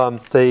of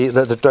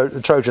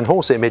the Trojan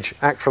horse image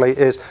actually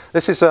is,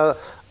 this is a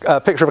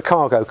picture of a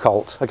cargo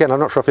cult. Again, I'm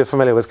not sure if you're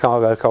familiar with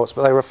cargo cults,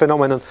 but they were a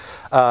phenomenon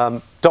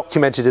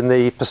documented in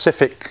the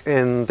Pacific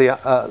in the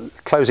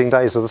closing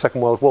days of the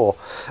Second World War,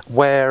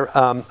 where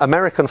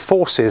American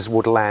forces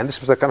would land. This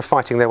was kind of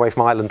fighting their way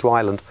from island to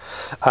island.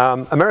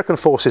 American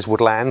forces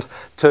would land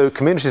to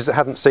communities that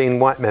hadn't seen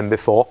white men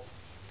before,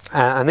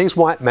 and these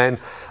white men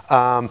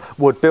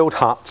would build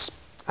huts,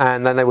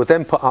 and then they would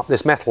then put up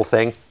this metal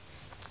thing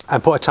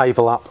and put a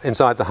table up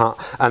inside the hut,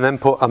 and then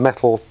put a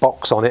metal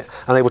box on it,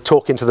 and they would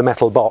talk into the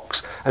metal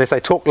box, and if they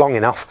talked long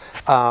enough,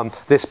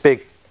 this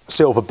big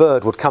silver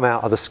bird would come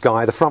out of the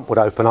sky, the front would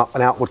open up,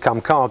 and out would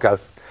come cargo.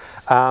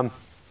 And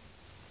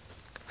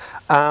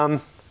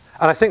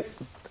I think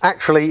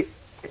actually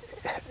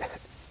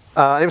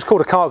it was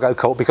called a cargo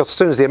cult because as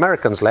soon as the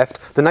Americans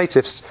left, the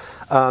natives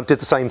did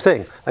the same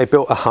thing. They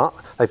built a hut,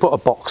 they put a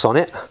box on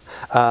it,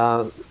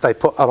 they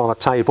put it on a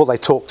table, they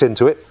talked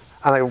into it,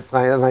 and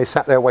they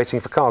sat there waiting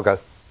for cargo.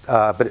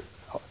 But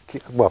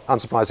well,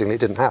 unsurprisingly, it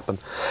didn't happen.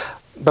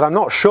 But I'm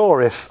not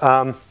sure if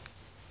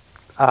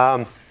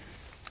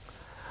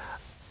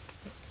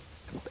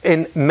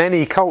in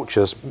many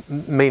cultures,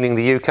 meaning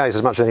the UK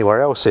as much as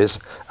anywhere else is,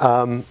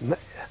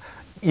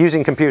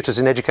 using computers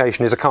in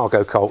education is a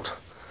cargo cult.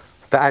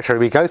 That actually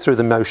we go through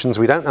the motions,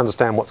 we don't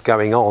understand what's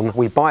going on,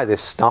 we buy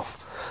this stuff,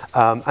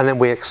 and then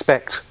we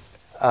expect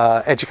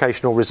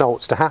educational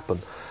results to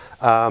happen.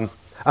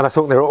 And I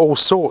think there are all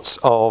sorts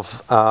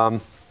of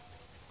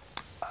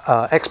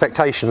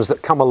expectations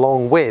that come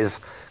along with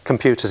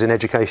computers in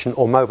education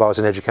or mobiles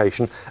in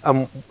education.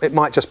 It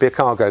might just be a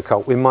cargo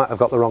cult. We might have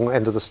got the wrong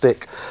end of the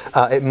stick.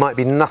 It might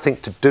be nothing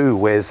to do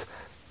with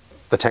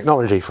the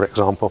technology, for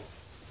example.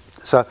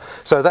 So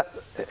that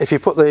if you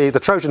put the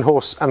Trojan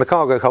horse and the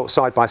cargo cult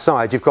side by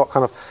side, you've got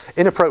kind of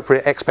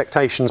inappropriate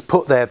expectations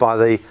put there by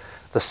the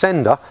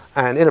sender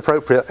and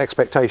inappropriate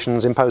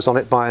expectations imposed on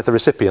it by the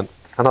recipient.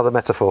 Another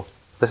metaphor.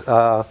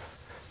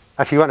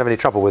 Actually, you won't have any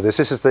trouble with this.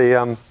 This is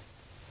the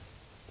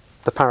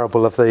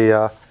parable of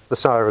the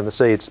sower and the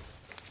seeds.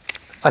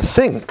 I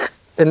think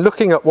in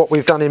looking at what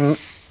we've done in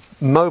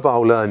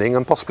mobile learning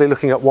and possibly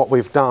looking at what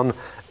we've done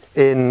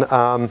in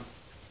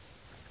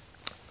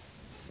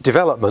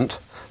development,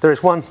 there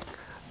is one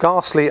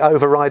ghastly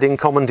overriding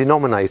common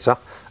denominator,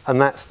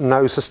 and that's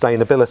no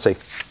sustainability.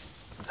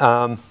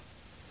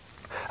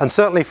 And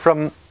certainly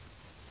from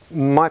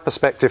my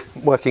perspective,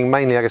 working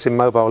mainly, I guess, in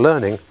mobile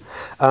learning,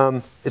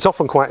 it's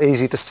often quite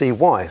easy to see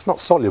why. It's not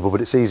soluble,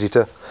 but it's easy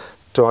to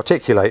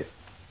articulate.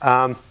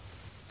 And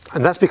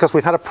that's because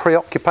we've had a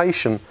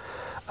preoccupation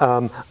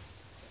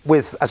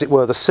with, as it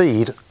were, the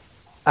seed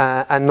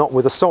and not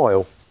with the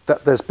soil.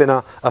 That there's been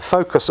a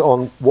focus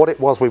on what it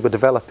was we were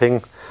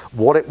developing,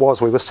 what it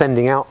was we were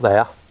sending out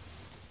there,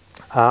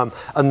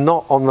 and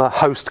not on the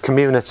host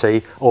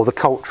community or the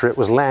culture it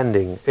was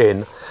landing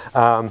in.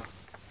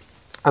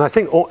 And I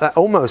think that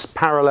almost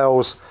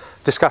parallels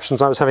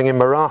discussions I was having in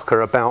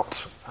Morocco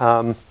about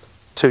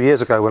 2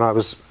 years ago when I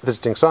was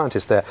visiting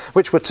scientists there,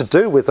 which were to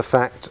do with the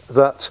fact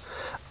that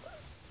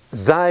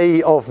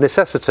they, of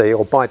necessity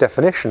or by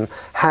definition,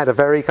 had a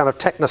very kind of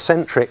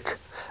technocentric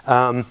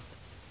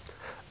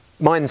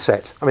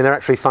mindset. I mean, they're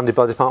actually funded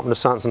by the Department of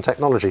Science and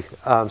Technology,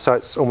 so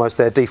it's almost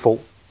their default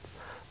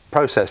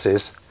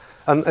processes.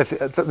 And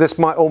this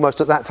might almost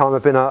at that time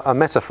have been a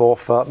metaphor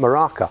for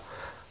Morocco.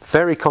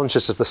 Very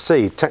conscious of the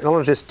seed,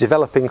 technologists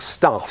developing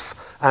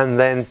stuff and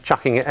then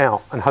chucking it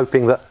out and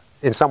hoping that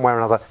in some way or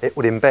another it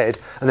would embed,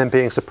 and then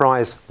being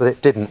surprised that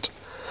it didn't.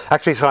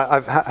 Actually, so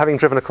having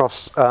driven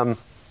across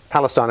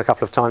Palestine a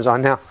couple of times,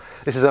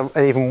 this is an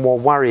even more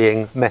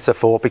worrying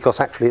metaphor because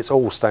actually it's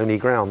all stony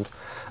ground.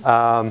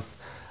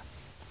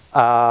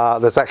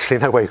 There's actually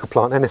no way you could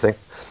plant anything.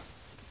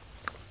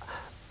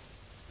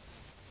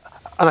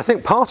 And I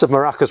think part of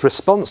Morocco's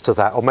response to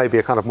that, or maybe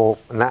a kind of more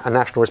a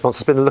national response,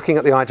 has been looking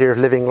at the idea of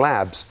living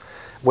labs,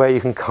 where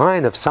you can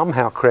kind of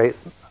somehow create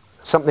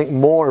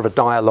something more of a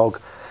dialogue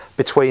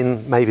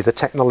between maybe the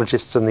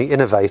technologists and the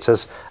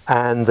innovators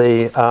and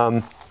the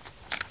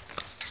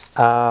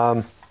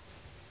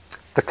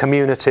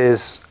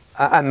communities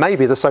and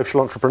maybe the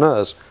social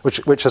entrepreneurs,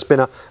 which has been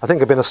I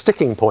think a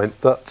sticking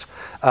point that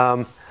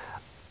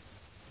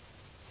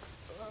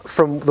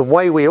from the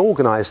way we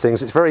organise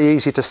things, it's very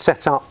easy to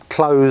set up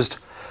closed,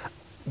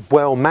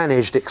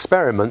 well-managed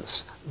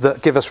experiments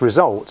that give us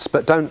results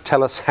but don't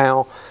tell us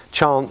how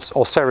chance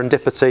or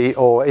serendipity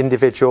or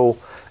individual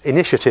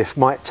initiative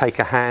might take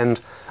a hand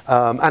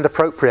and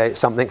appropriate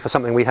something for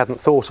something we hadn't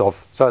thought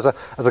of. So as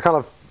a kind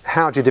of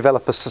how do you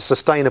develop a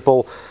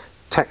sustainable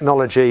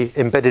technology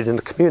embedded in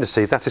the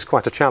community, that is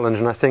quite a challenge,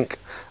 and I think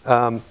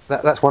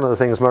that's one of the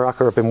things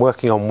Morocco have been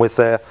working on with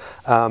their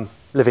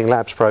Living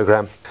Labs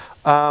programme.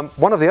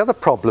 One of the other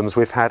problems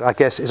we've had, I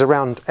guess, is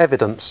around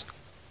evidence.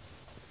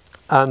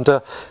 And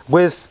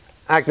with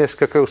Agnes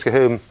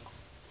Kukulska-Hume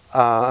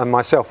and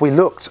myself, we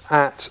looked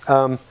at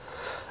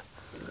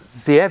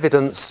the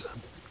evidence,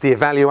 the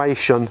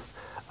evaluation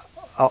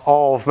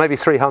of maybe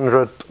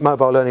 300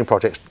 mobile learning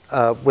projects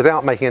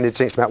without making any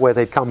distinction about where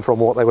they'd come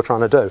from or what they were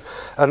trying to do.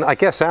 And I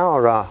guess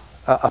our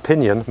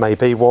opinion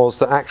maybe was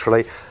that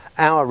actually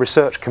our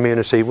research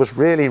community was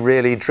really,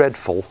 really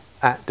dreadful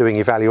at doing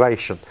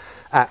evaluation,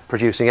 at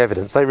producing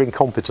evidence. They were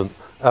incompetent.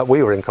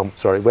 We were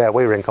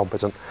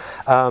incompetent.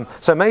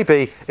 So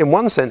maybe in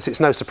one sense it's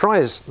no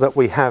surprise that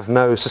we have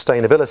no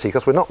sustainability,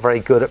 because we're not very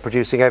good at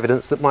producing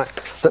evidence that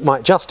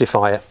might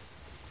justify it.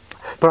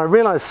 But I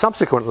realised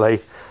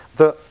subsequently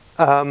that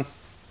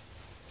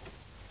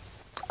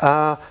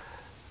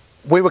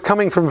we were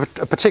coming from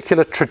a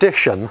particular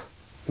tradition,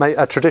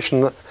 a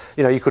tradition that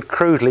you could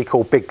crudely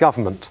call big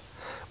government,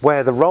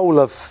 where the role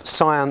of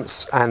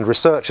science and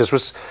researchers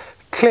was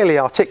clearly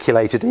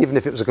articulated, even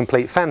if it was a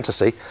complete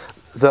fantasy,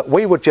 that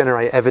we would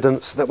generate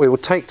evidence that we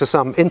would take to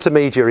some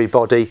intermediary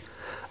body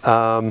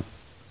who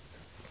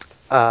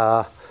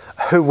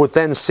would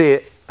then see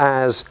it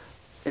as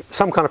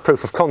some kind of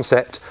proof of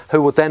concept,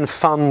 who would then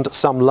fund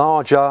some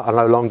larger, I don't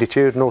know,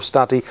 longitudinal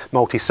study,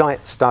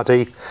 multi-site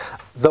study,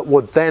 that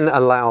would then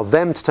allow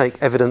them to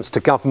take evidence to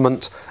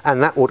government,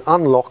 and that would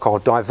unlock or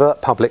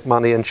divert public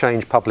money and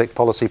change public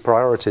policy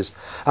priorities.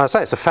 And I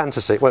say it's a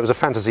fantasy. Well, it was a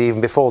fantasy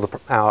even before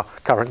our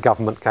current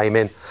government came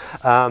in,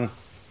 and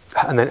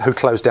then who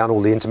closed down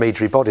all the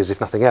intermediary bodies, if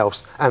nothing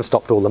else, and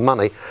stopped all the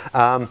money.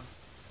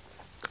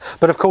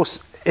 But of course,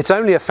 it's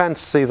only a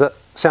fantasy that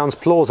sounds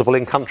plausible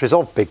in countries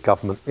of big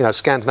government,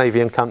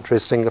 Scandinavian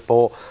countries,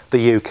 Singapore,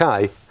 the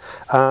UK.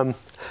 And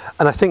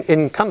I think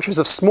in countries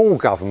of small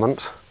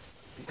government,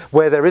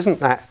 where there isn't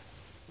that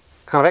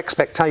kind of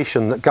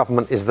expectation that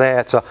government is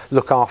there to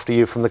look after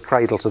you from the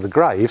cradle to the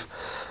grave,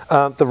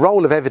 the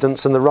role of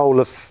evidence and the role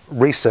of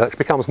research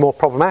becomes more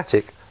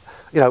problematic.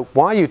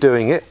 Why are you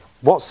doing it?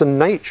 What's the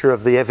nature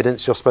of the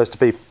evidence you're supposed to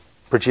be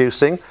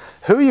producing?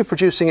 Who are you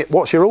producing it?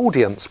 What's your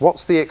audience?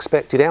 What's the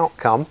expected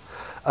outcome?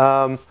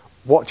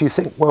 What do you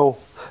think will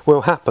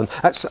happen?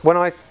 When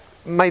I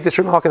made this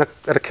remark at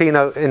a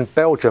keynote in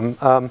Belgium,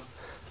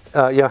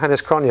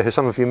 Johannes Cronje, who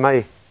some of you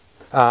may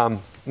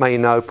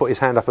know, put his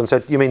hand up and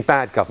said, "You mean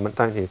bad government,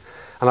 don't you?"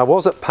 And I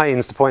was at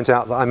pains to point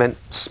out that I meant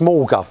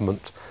small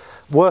government,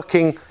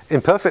 working in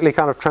perfectly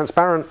kind of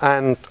transparent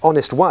and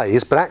honest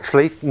ways, but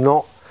actually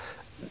not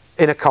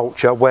in a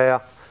culture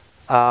where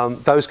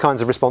those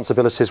kinds of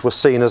responsibilities were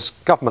seen as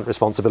government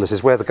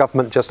responsibilities, where the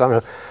government just,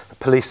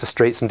 policed the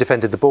streets and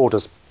defended the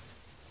borders.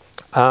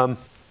 And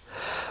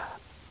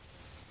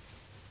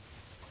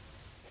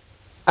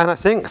I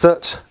think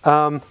that,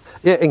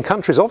 in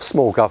countries of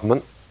small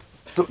government,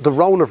 the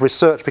role of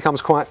research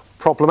becomes quite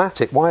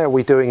problematic. Why are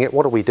we doing it?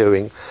 What are we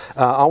doing?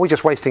 Are we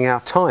just wasting our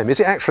time? Is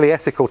it actually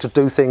ethical to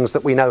do things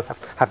that we know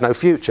have no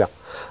future?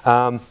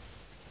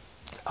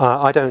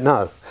 I don't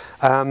know.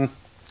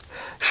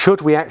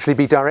 Should we actually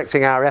be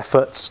directing our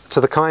efforts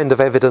to the kind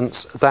of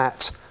evidence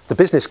that the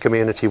business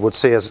community would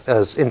see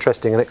as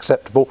interesting and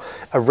acceptable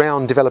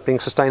around developing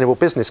sustainable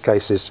business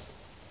cases?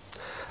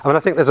 I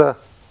think there's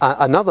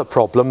another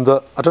problem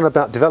that, I don't know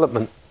about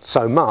development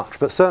so much,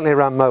 but certainly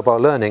around mobile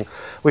learning.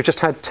 We've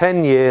just had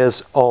 10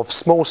 years of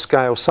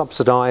small-scale,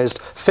 subsidised,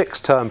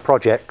 fixed-term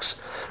projects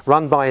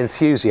run by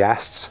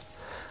enthusiasts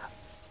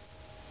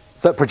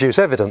that produce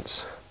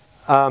evidence.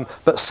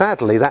 But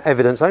sadly, that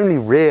evidence only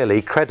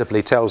really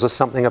credibly tells us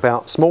something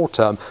about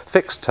small-term,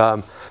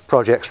 fixed-term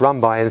projects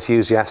run by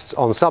enthusiasts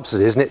on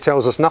subsidies, and it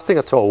tells us nothing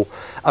at all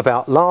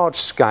about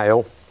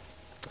large-scale,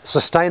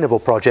 sustainable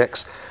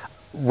projects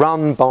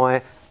run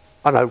by,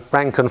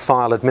 rank and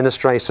file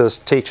administrators,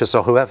 teachers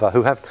or whoever,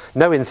 who have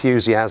no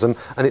enthusiasm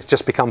and it's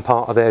just become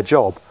part of their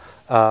job.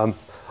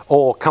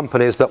 Or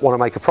companies that want to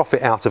make a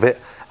profit out of it,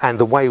 and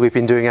the way we've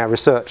been doing our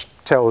research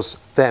tells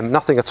them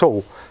nothing at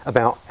all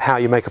about how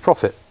you make a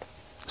profit.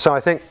 So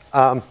I think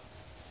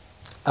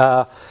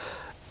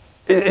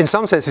in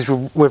some senses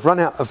we've run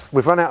out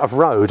of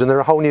road, and there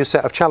are a whole new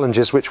set of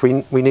challenges which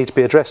we need to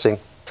be addressing.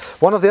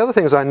 One of the other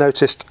things I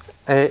noticed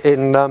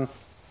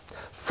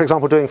for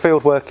example, doing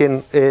field work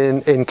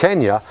in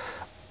Kenya,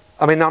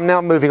 I'm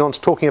now moving on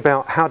to talking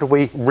about how do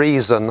we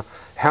reason,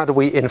 how do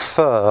we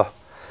infer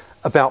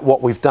about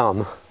what we've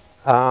done.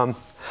 And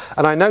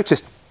I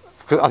noticed,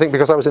 I think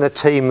because I was in a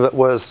team that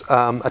was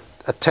a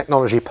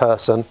technology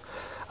person,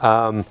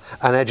 an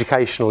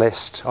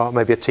educationalist, or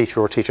maybe a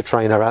teacher or a teacher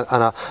trainer,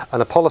 and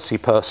a policy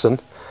person,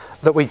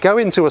 that we'd go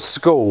into a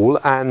school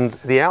and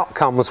the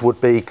outcomes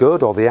would be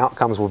good or the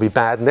outcomes would be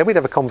bad, and then we'd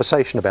have a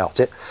conversation about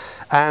it.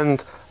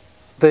 And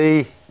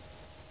the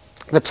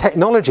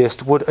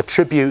technologist would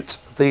attribute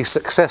the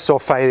success or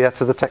failure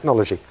to the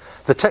technology.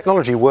 The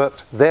technology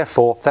worked,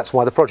 therefore that's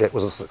why the project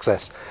was a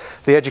success.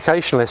 The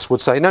educationalist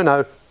would say, no,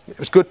 it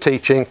was good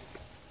teaching,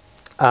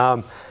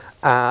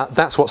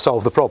 that's what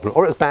solved the problem.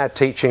 Or it was bad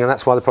teaching and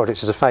that's why the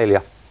project is a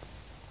failure.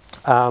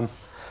 And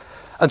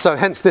so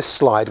hence this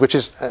slide, which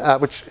is,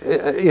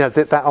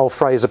 that old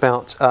phrase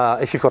about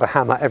if you've got a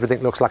hammer,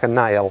 everything looks like a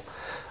nail.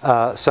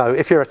 So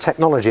if you're a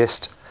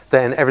technologist,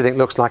 then everything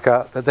looks like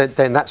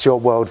then that's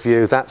your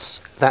worldview.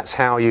 That's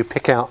how you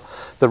pick out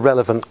the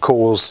relevant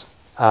cause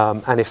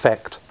and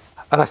effect.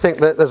 And I think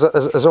that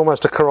there's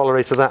almost a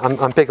corollary to that.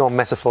 I'm big on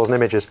metaphors and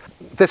images.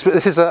 This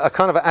is a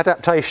kind of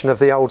adaptation of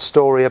the old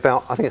story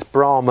about, I think it's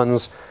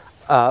Brahmins,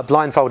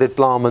 blindfolded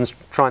Brahmins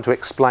trying to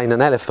explain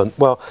an elephant.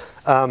 Well,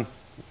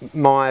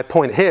 my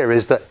point here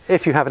is that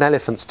if you have an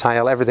elephant's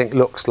tail, everything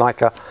looks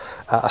like a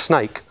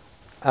snake.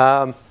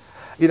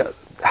 You know,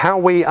 how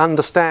we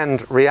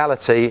understand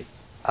reality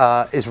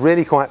is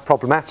really quite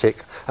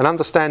problematic, and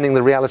understanding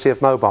the reality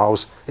of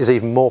mobiles is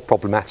even more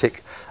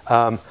problematic.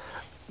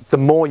 The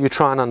more you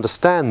try and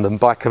understand them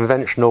by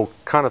conventional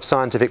kind of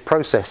scientific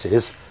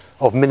processes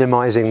of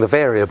minimising the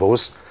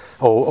variables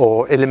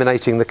or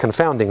eliminating the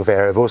confounding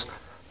variables,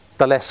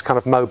 the less kind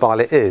of mobile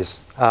it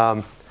is.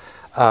 And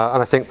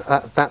I think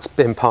that's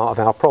been part of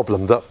our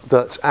problem,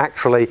 that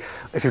actually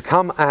if you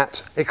come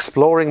at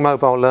exploring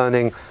mobile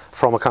learning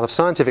from a kind of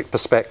scientific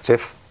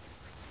perspective,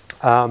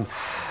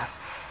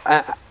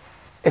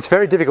 it's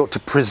very difficult to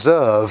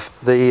preserve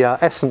the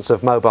essence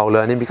of mobile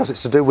learning, because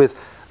it's to do with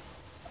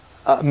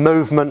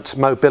movement,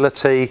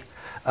 mobility,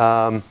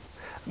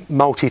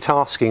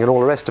 multitasking and all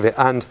the rest of it.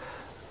 And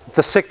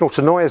the signal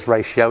to noise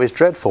ratio is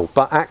dreadful,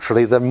 but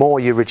actually the more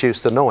you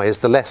reduce the noise,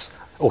 the less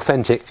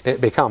authentic it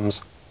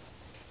becomes.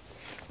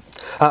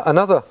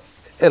 Another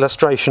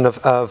illustration of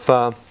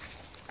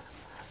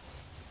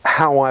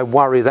how I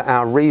worry that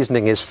our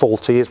reasoning is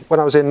faulty is when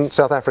I was in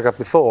South Africa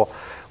before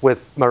with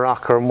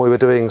Maraka, and we were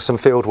doing some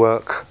field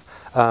work.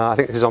 I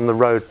think this is on the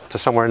road to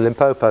somewhere in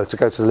Limpopo to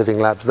go to the living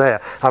labs there.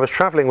 I was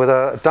travelling with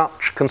a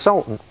Dutch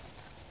consultant,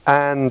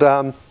 and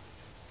at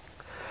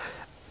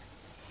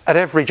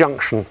every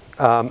junction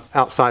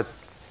outside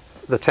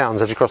the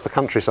towns, as across the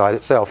countryside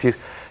itself, you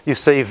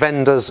see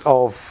vendors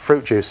of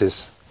fruit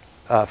juices,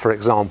 for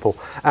example.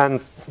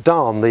 And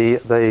Dan,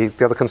 the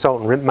other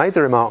consultant, made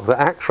the remark that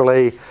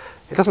actually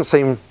it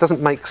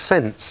doesn't make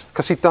sense,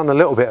 because he'd done a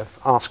little bit of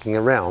asking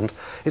around.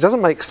 It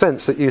doesn't make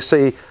sense that you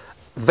see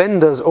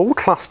vendors all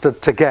clustered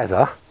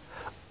together,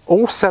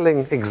 all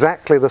selling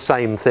exactly the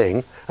same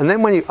thing, and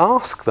then when you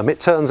ask them, it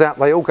turns out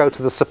they all go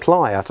to the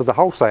supplier, to the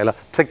wholesaler,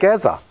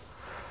 together.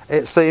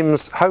 It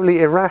seems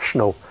wholly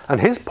irrational.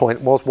 And his point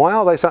was, why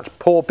are they such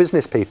poor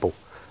business people?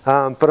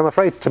 But I'm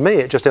afraid, to me,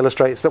 it just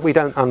illustrates that we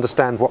don't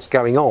understand what's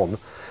going on.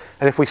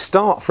 And if we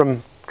start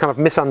from kind of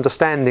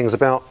misunderstandings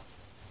about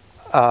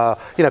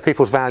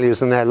people's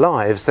values and their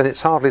lives, then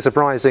it's hardly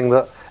surprising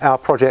that our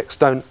projects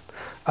don't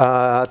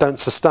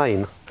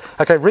sustain.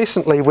 Okay,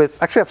 recently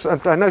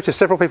I noticed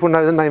several people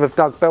know the name of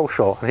Doug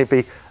Belshaw, and he'd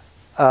be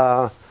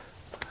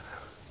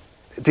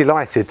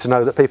delighted to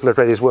know that people have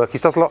read his work. He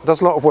does a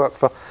lot of work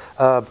for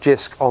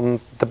JISC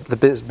on the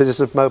business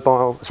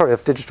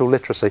of digital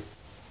literacy.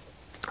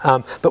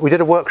 But we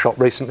did a workshop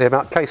recently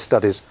about case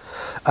studies,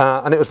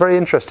 and it was very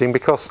interesting,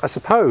 because I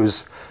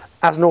suppose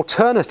as an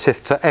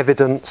alternative to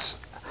evidence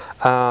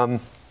and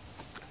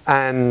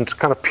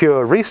kind of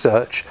pure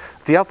research,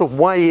 the other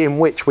way in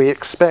which we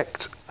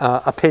expect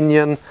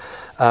opinion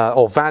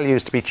or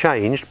values to be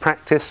changed,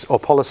 practice or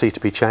policy to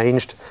be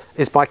changed,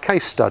 is by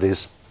case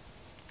studies.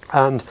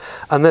 And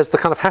there's the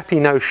kind of happy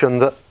notion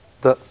that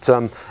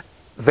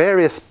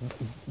various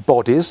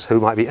bodies, who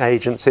might be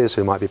agencies,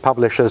 who might be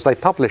publishers, they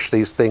publish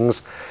these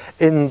things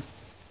in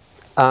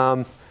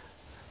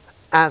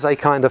as a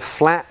kind of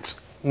flat,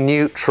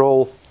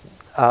 neutral,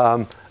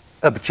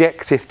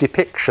 objective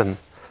depiction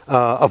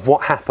of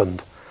what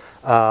happened.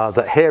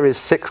 That here is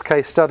 6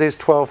 case studies,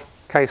 12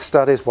 case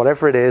studies,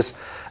 whatever it is,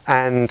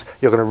 and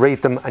you're going to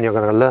read them and you're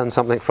going to learn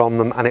something from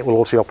them, and it will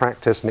alter your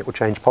practice and it will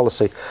change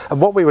policy. And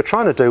what we were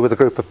trying to do with a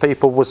group of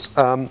people was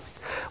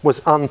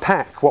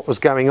unpack what was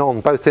going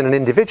on, both in an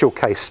individual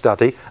case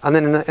study and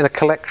then in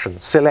a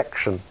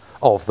selection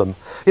of them.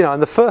 You know,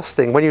 and the first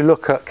thing when you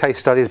look at case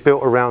studies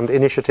built around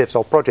initiatives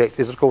or projects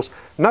is, of course,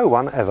 no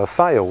one ever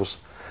fails.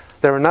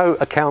 There are no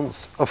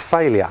accounts of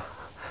failure.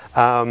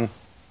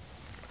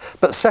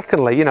 But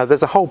secondly, you know,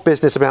 there's a whole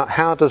business about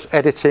how does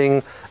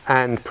editing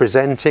and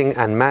presenting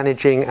and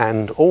managing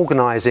and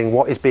organising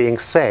what is being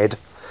said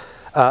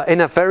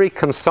in a very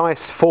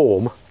concise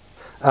form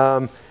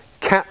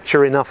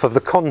capture enough of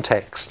the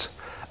context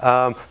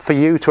for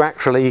you to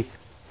actually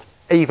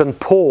even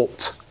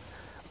port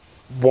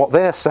what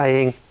they're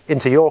saying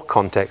into your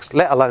context,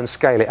 let alone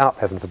scale it up,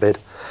 heaven forbid.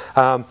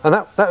 And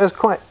that was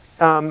quite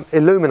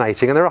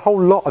illuminating. And there are a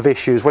whole lot of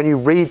issues when you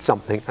read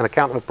something, an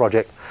account of a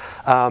project,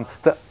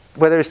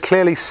 where there is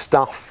clearly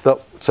stuff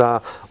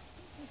that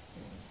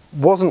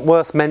wasn't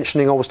worth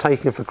mentioning or was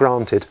taken for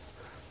granted,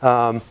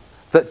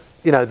 that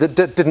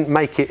didn't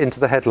make it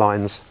into the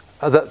headlines,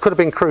 that could have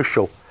been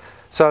crucial.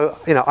 So,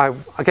 you know,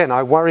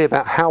 I worry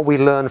about how we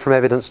learn from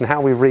evidence and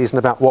how we reason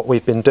about what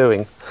we've been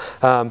doing.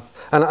 And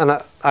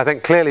I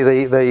think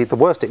clearly the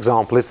worst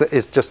example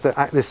is just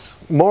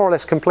this more or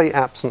less complete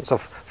absence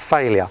of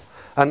failure.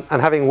 And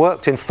having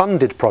worked in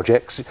funded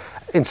projects,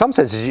 in some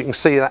senses you can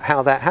see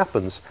how that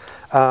happens.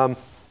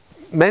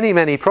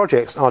 Many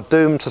projects are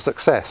doomed to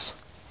success.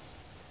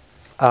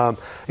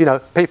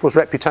 People's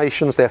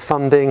reputations, their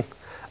funding,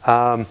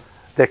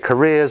 Their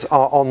careers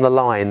are on the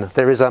line.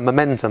 There is a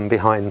momentum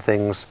behind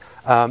things.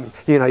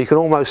 You know, you can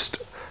almost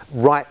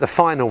write the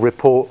final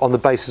report on the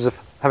basis of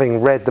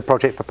having read the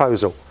project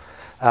proposal.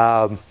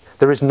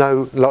 There is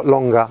no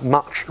longer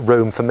much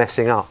room for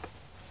messing up.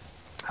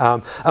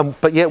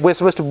 But yet we're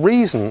supposed to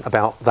reason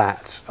about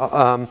that.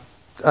 And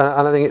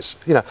I think it's,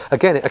 you know,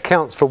 again, it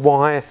accounts for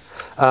why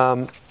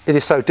it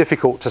is so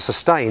difficult to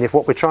sustain if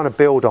what we're trying to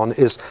build on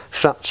is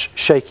such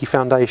shaky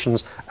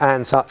foundations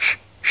and such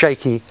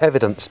shaky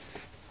evidence.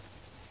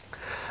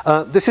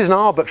 This is an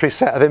arbitrary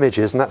set of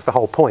images, and that's the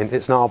whole point.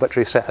 It's an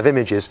arbitrary set of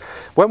images.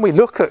 When we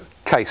look at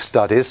case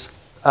studies,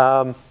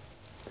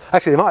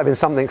 actually there might have been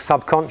something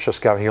subconscious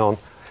going on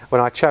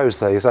when I chose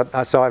these.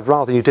 So I'd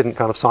rather you didn't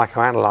kind of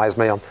psychoanalyse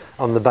me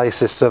on the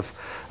basis of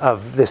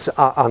this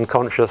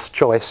unconscious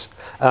choice.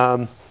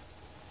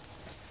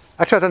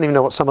 Actually, I don't even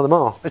know what some of them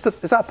are. Is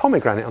that a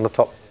pomegranate on the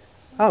top?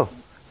 Oh,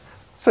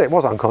 so it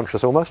was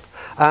unconscious almost.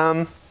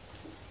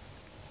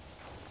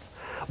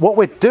 What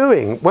we're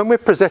doing when we're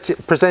presented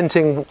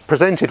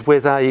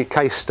with a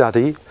case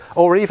study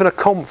or even a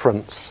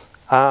conference,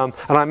 and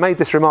I made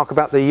this remark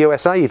about the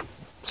USAID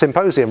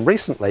symposium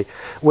recently,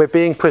 we're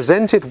being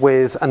presented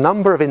with a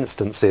number of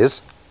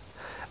instances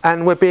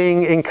and we're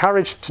being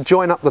encouraged to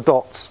join up the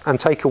dots and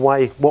take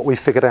away what we've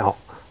figured out.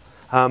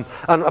 And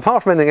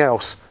apart from anything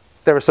else,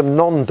 there are some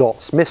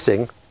non-dots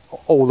missing,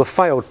 all the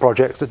failed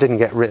projects that didn't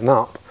get written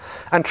up.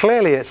 And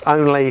clearly it's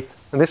only,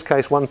 in this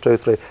case, 1, 2,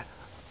 3,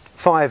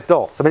 5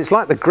 dots. I mean, it's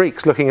like the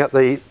Greeks looking at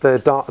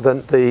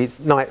the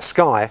night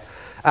sky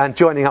and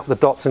joining up the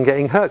dots and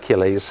getting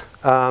Hercules.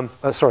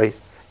 Sorry,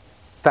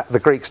 that the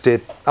Greeks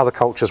did, other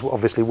cultures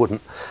obviously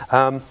wouldn't.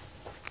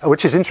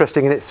 Which is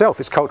interesting in itself.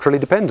 It's culturally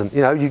dependent.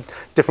 You know,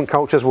 different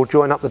cultures will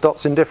join up the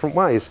dots in different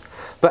ways.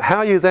 But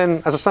how you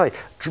then, as I say,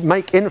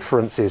 make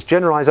inferences,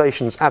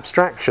 generalizations,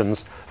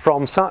 abstractions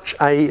from such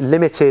a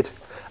limited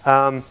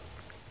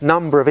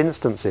number of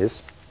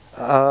instances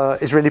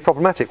is really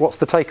problematic. What's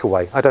the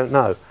takeaway? I don't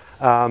know.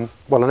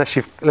 Well, unless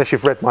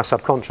you've read my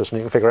subconscious and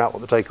you can figure out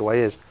what the takeaway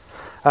is.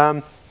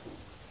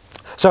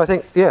 So I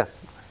think, yeah,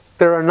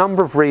 there are a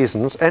number of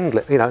reasons,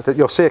 endless, you know, that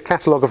you'll see a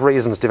catalogue of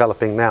reasons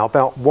developing now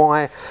about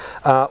why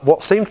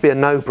what seemed to be a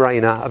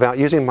no-brainer about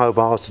using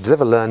mobiles to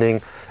deliver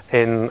learning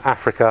in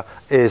Africa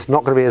is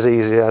not going to be as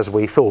easy as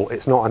we thought.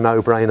 It's not a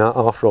no-brainer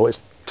after all.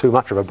 It's too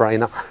much of a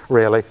brainer,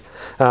 really.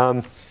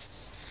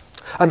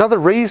 Another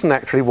reason,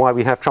 actually, why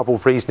we have trouble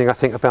reasoning, I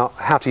think, about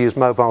how to use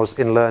mobiles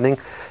in learning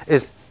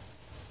is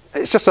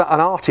it's just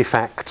an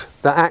artifact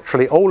that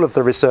actually all of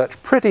the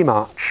research pretty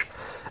much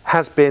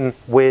has been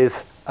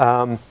with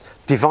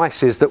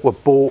devices that were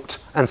bought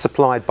and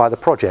supplied by the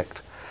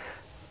project.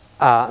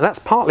 That's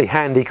partly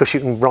handy because you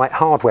can write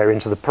hardware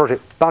into the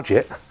project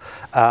budget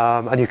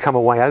and you come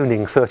away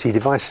owning 30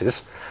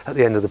 devices at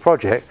the end of the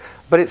project.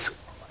 But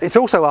it's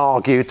also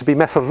argued to be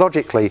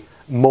methodologically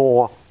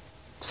more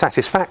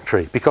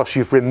satisfactory because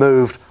you've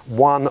removed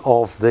one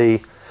of the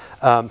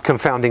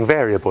confounding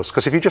variables.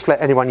 Because if you just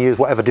let anyone use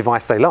whatever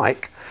device they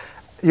like,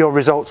 your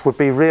results would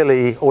be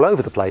really all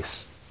over the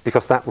place,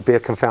 because that would be a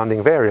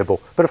confounding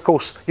variable. But of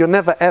course, you're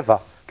never ever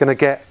going to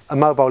get a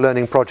mobile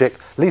learning project,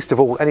 least of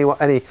all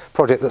any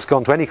project that's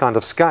gone to any kind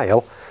of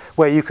scale,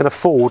 where you can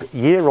afford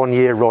year on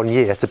year on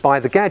year to buy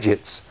the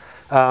gadgets.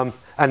 And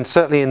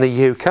certainly in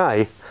the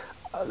UK,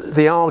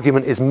 the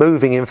argument is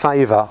moving in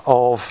favour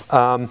of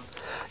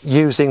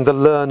using the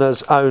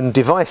learner's own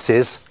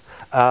devices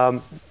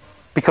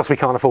because we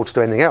can't afford to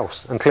do anything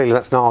else. And clearly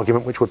that's an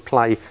argument which would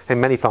play in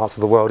many parts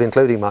of the world,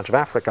 including much of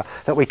Africa,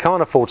 that we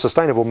can't afford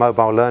sustainable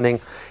mobile learning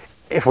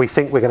if we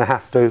think we're going to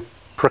have to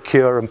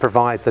procure and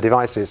provide the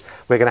devices.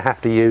 We're going to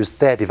have to use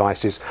their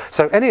devices.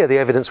 So any of the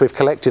evidence we've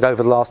collected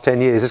over the last 10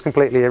 years is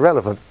completely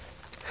irrelevant.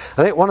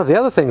 I think one of the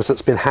other things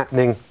that's been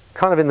happening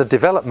kind of in the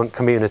development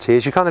community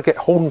is you kind of get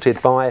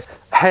haunted by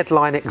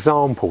headline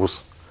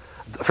examples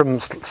from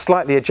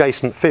slightly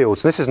adjacent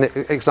fields. This is an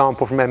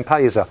example from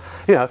M-Pesa.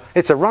 You know,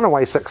 it's a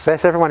runaway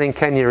success. Everyone in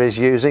Kenya is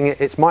using it.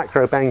 It's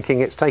micro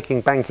banking. It's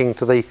taking banking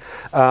to the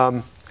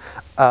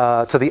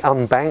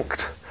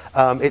unbanked.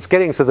 It's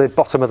getting to the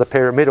bottom of the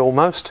pyramid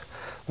almost.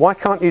 Why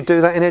can't you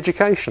do that in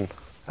education?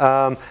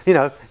 You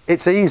know,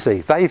 it's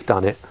easy. They've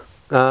done it.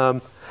 I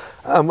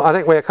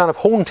think we're kind of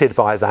haunted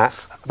by that.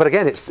 But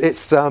again,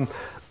 it's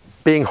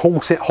being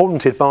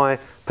haunted by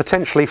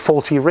potentially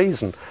faulty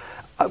reason.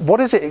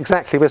 What is it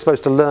exactly we're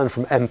supposed to learn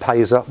from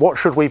M-Pesa? What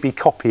should we be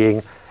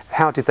copying?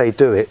 How did they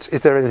do it?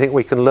 Is there anything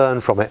we can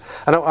learn from it?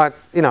 And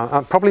you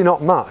know, probably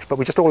not much, but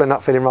we just all end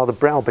up feeling rather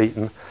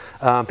browbeaten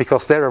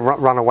because they're a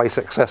runaway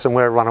success and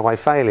we're a runaway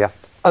failure.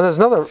 And there's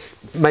another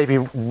maybe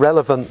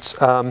relevant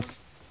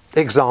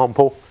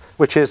example,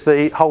 which is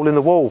the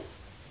hole-in-the-wall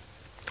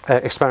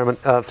experiment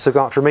of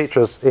Sugatra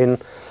Mitra's in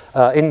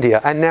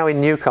India and now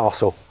in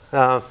Newcastle.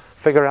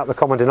 Figure out the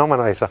common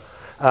denominator.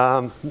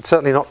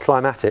 Certainly not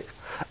climatic.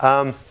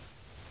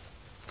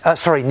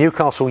 Sorry,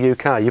 Newcastle,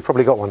 UK. You've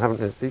probably got one,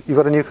 haven't you? You've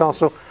got a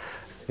Newcastle?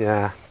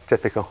 Yeah,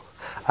 typical.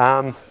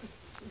 And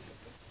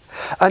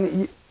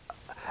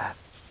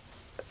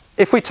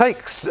if we take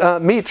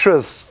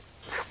Mitra's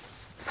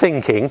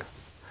thinking,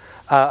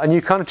 and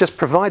you kind of just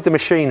provide the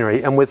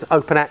machinery, and with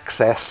open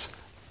access,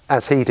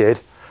 as he did,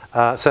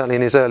 certainly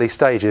in his early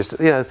stages,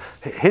 you know,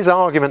 his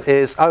argument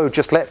is, oh,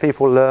 just let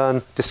people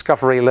learn,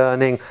 discovery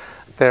learning.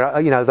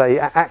 They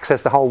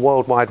access the whole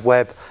World Wide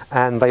Web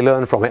and they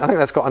learn from it. I think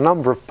that's got a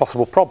number of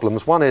possible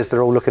problems. One is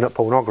they're all looking at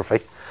pornography.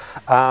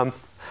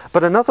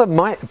 But another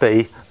might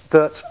be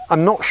that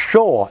I'm not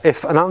sure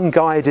if an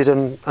unguided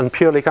and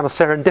purely kind of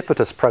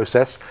serendipitous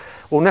process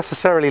will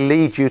necessarily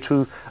lead you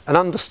to an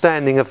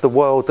understanding of the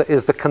world that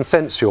is the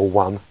consensual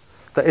one,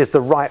 that is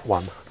the right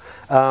one.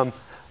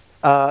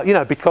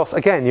 Because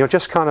again, you're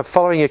just kind of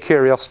following your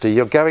curiosity.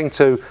 You're going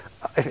to,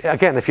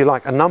 if you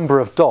like, a number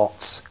of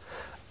dots,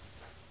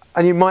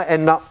 and you might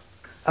end up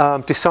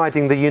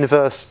deciding the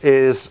universe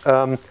is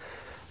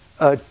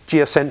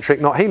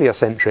geocentric, not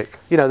heliocentric.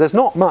 You know, there's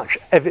not much.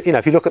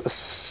 If you look at the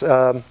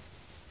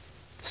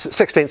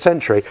 16th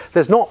century,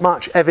 there's not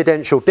much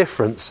evidential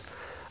difference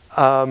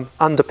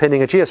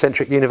underpinning a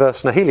geocentric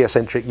universe and a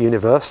heliocentric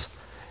universe.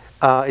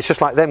 It's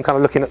just like them kind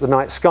of looking at the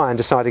night sky and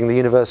deciding the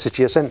universe is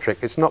geocentric.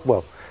 It's not,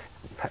 well,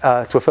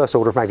 to a first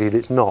order of magnitude,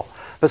 it's not.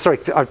 But sorry,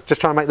 I'm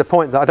just trying to make the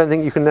point that I don't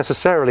think you can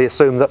necessarily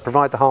assume that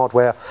provide the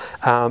hardware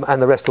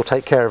and the rest will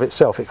take care of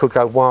itself. It could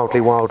go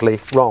wildly, wildly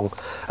wrong.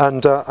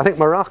 And I think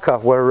Morocco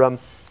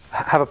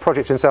have a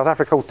project in South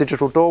Africa called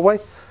Digital Doorway,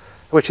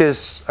 which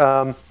is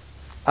an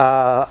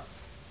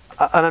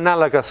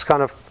analogous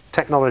kind of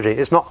technology.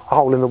 It's not a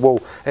hole in the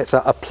wall, it's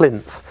a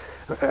plinth,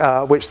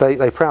 which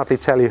they proudly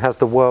tell you has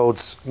the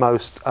world's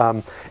most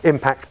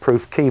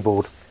impact-proof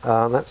keyboard.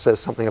 That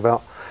says something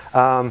about.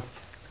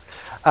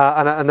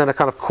 And then a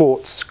kind of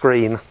quartz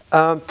screen.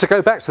 To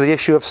go back to the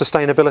issue of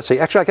sustainability,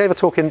 actually I gave a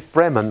talk in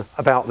Bremen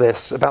about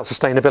this, about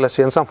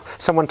sustainability, and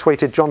someone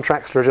tweeted, John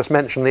Traxler just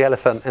mentioned the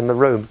elephant in the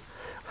room,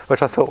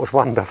 which I thought was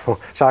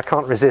wonderful. So I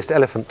can't resist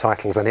elephant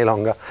titles any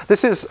longer.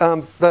 This is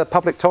the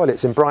public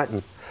toilets in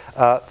Brighton,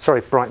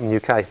 Brighton,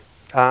 UK.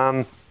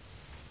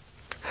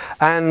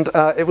 And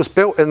it was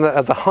built in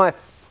the high, I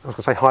was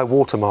going to say high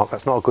watermark,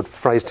 that's not a good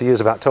phrase to use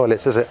about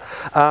toilets, is it?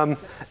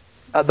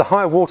 At the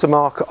high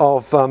watermark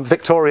of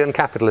Victorian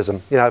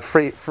capitalism, you know,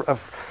 free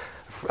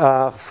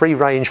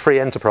range, free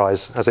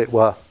enterprise, as it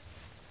were.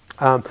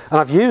 And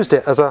I've used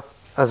it as a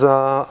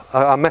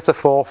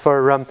metaphor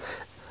for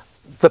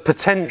the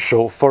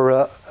potential for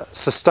a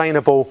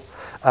sustainable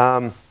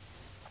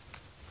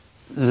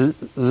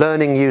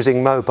learning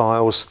using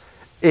mobiles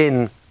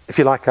in, if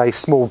you like, a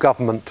small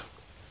government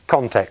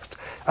context.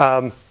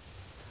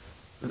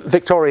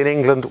 Victorian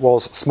England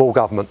was small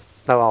government,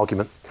 no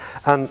argument.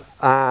 And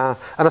I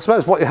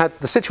suppose what you had,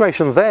 the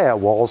situation there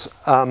was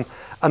a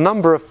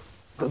number of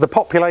the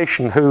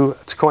population who,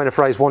 to coin a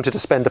phrase, wanted to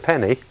spend a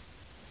penny.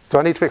 Do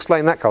I need to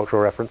explain that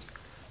cultural reference?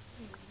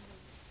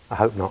 I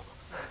hope not.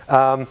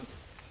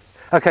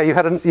 Okay, you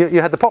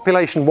had the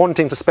population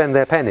wanting to spend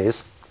their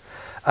pennies,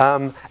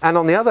 and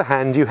on the other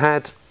hand, you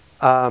had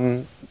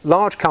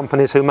large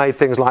companies who made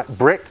things like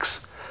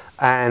bricks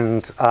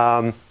and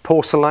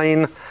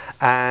porcelain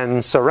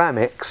and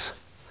ceramics.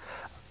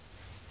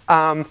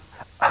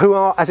 Who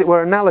are, as it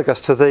were, analogous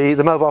to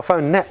the mobile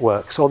phone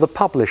networks or the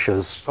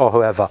publishers or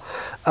whoever.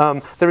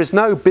 There is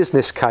no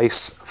business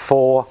case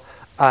for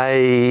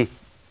a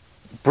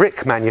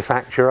brick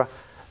manufacturer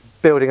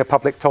building a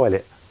public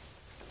toilet.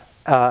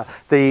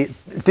 The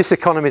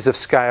diseconomies of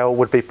scale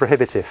would be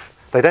prohibitive.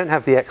 They don't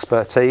have the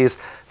expertise,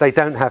 they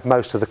don't have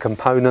most of the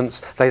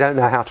components, they don't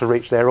know how to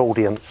reach their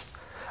audience.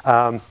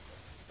 But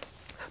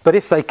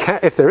if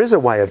there is a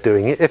way of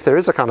doing it, if there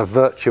is a kind of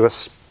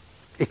virtuous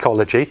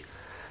ecology,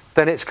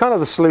 then it's kind of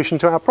the solution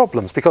to our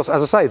problems. Because,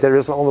 as I say, there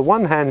is on the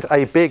one hand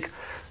a big,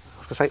 I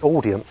was going to say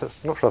audience, I'm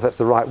not sure if that's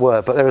the right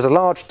word, but there is a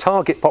large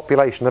target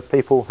population of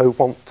people who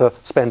want to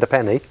spend a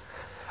penny.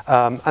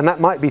 And that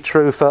might be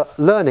true for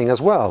learning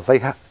as well. They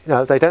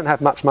don't have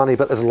much money,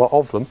 but there's a lot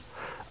of them.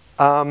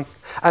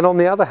 And on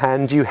the other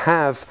hand, you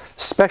have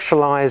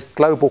specialised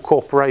global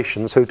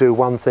corporations who do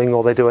one thing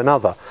or they do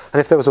another.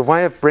 And if there was a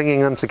way of bringing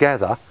them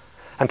together,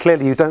 and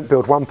clearly you don't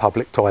build one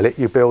public toilet,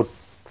 you build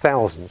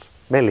thousands,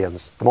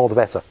 millions, the more the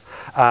better.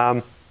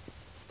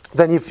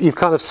 Then you've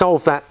kind of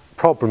solved that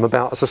problem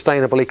about a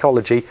sustainable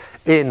ecology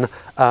in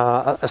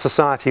a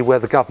society where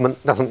the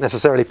government doesn't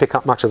necessarily pick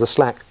up much of the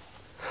slack.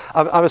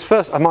 I was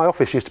first, my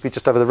office used to be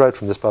just over the road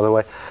from this, by the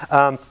way.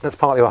 That's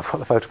partly why I've got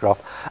the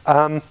photograph.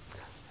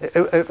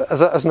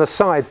 As an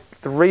aside,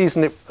 the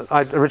reason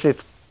I originally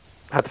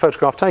had the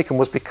photograph taken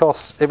was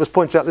because it was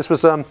pointed out this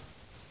was a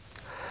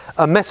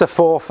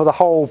metaphor for the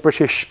whole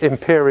British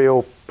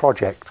imperial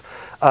project.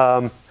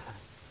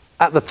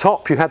 At the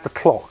top you had the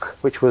clock,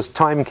 which was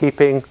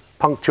timekeeping,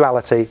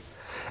 punctuality.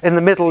 In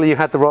the middle you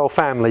had the royal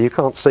family. You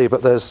can't see,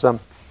 but there's, I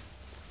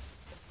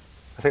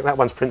think that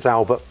one's Prince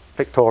Albert,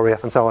 Victoria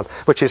and so on,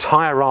 which is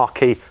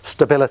hierarchy,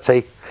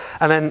 stability.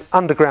 And then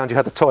underground you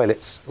had the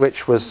toilets,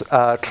 which was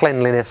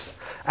cleanliness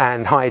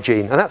and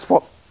hygiene. And that's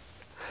what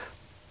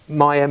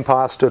my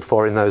empire stood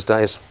for in those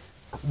days.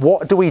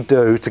 What do we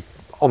do to,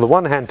 on the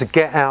one hand, to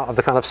get out of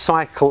the kind of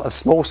cycle of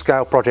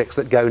small-scale projects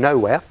that go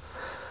nowhere,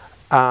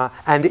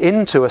 and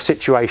into a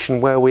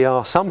situation where we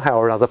are somehow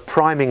or other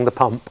priming the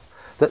pump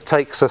that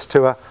takes us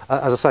to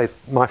as I say,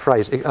 my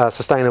phrase,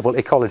 sustainable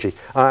ecology.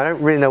 And I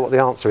don't really know what the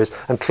answer is,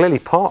 and clearly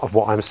part of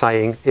what I'm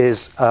saying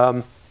is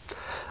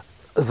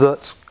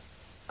that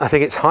I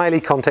think it's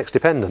highly context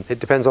dependent. It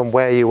depends on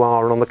where you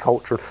are and on the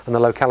culture and the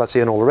locality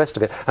and all the rest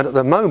of it. And at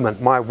the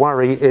moment, my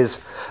worry is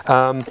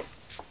that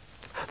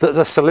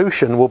the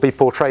solution will be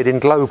portrayed in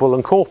global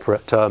and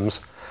corporate terms.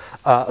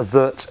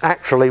 That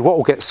actually what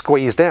will get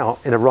squeezed out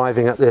in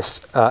arriving at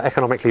this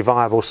economically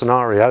viable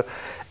scenario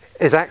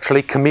is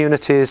actually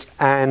communities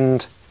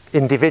and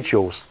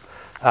individuals.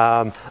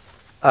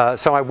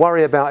 So I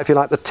worry about, if you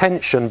like, the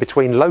tension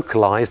between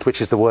localised,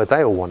 which is the word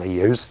they all want to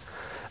use,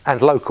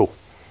 and local.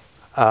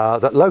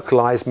 That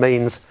localised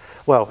means,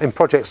 well, in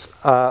projects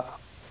that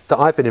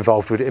I've been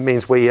involved with, it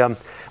means we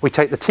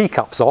take the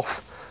teacups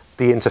off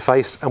the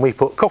interface and we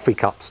put coffee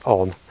cups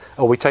on.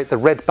 Or we take the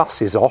red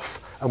buses off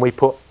and we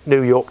put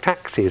New York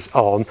taxis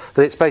on.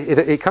 That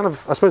it kind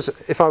of, I suppose,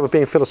 if I were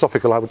being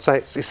philosophical, I would say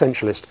it's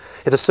essentialist.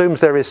 It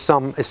assumes there is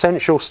some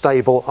essential,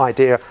 stable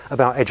idea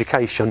about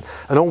education,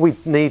 and all we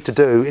need to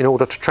do in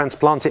order to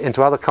transplant it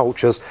into other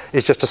cultures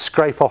is just to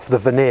scrape off the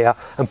veneer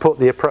and put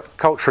the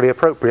culturally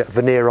appropriate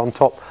veneer on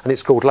top, and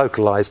it's called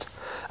localised.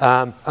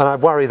 And I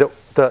worry that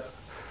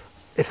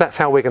if that's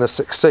how we're going to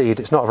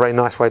succeed, it's not a very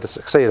nice way to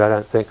succeed, I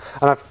don't think.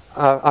 And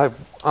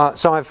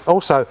so I've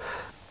also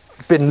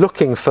been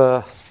looking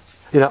for,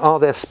 are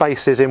there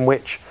spaces in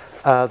which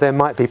there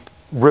might be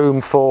room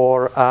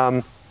for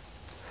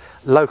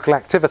local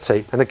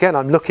activity? And again,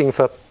 I'm looking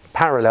for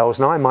parallels,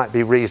 and I might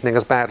be reasoning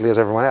as badly as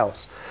everyone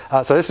else.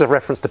 So this is a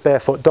reference to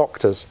barefoot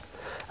doctors.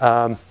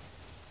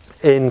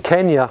 In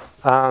Kenya,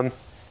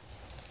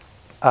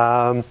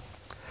 the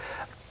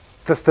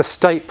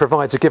state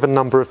provides a given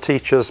number of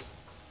teachers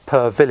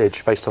per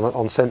village based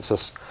on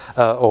census,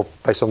 or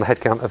based on the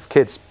headcount of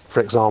kids, for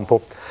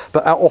example.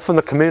 But often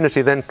the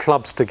community then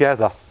clubs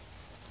together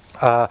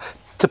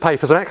to pay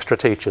for some extra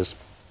teachers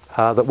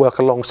that work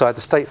alongside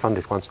the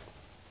state-funded ones.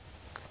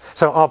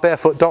 So are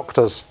barefoot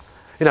doctors,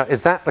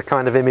 is that the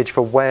kind of image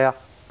for where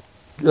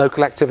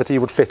local activity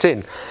would fit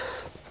in?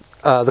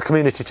 The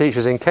community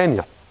teachers in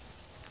Kenya.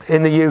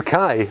 In the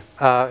UK,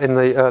 in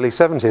the early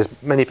 70s,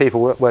 many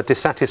people were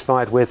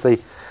dissatisfied with the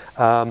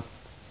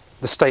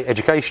state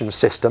education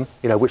system,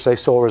 which they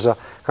saw as a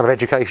kind of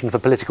education for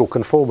political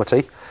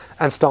conformity,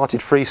 and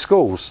started free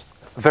schools,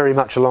 very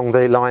much along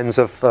the lines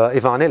of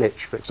Ivan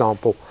Illich, for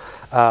example,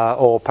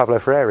 or Pablo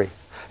Freire.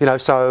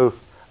 So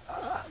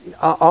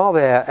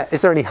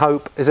is there any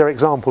hope? Is there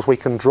examples we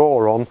can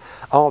draw on?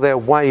 Are there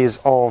ways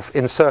of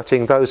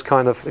inserting those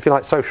kind of, if you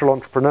like, social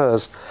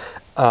entrepreneurs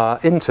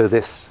into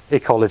this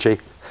ecology?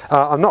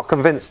 I'm not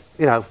convinced,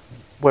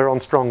 we're on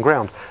strong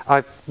ground.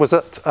 I was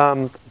at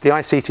the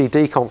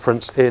ICTD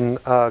conference in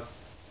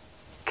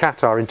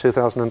Qatar in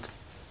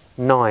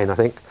 2009, I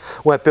think,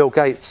 where Bill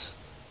Gates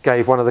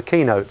gave one of the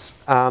keynotes.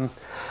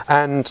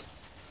 And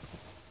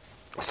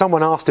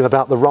someone asked him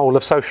about the role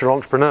of social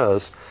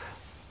entrepreneurs.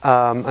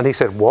 And he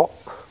said, what?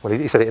 Well,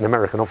 he said it in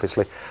American,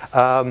 obviously.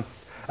 And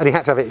he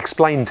had to have it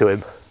explained to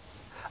him.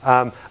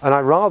 And I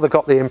rather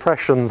got the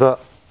impression that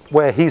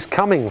where he's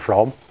coming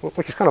from,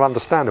 which is kind of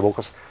understandable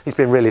because he's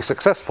been really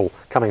successful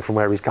coming from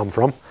where he's come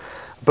from,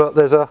 but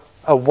there's a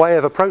way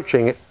of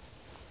approaching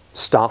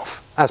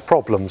stuff as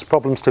problems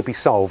to be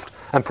solved,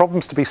 and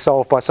problems to be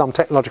solved by some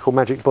technological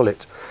magic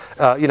bullet.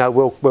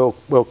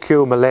 We'll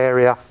cure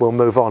malaria, we'll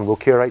move on. We'll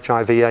cure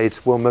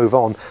HIV/AIDS, we'll move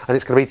on, and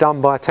it's going to be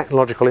done by a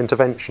technological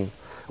intervention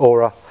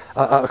or a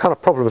kind of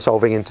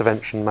problem-solving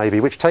intervention, maybe,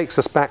 which takes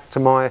us back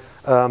to my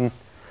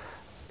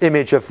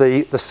image of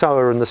the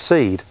sower and the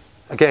seed.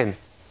 Again,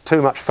 too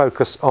much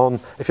focus on,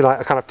 if you like,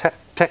 a kind of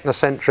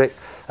technocentric,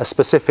 a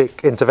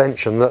specific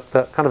intervention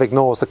that kind of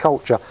ignores the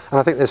culture. And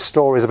I think there's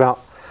stories about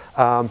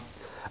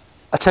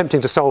attempting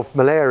to solve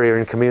malaria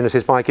in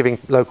communities by giving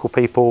local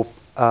people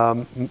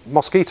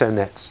mosquito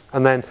nets,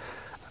 and then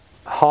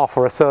half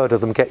or a third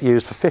of them get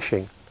used for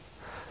fishing.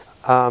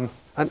 And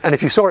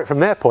if you saw it from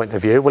their point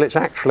of view, well, it's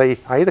actually,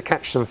 I either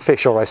catch some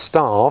fish or I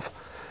starve,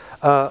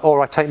 or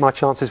I take my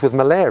chances with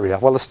malaria.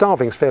 Well, the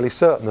starving is fairly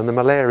certain and the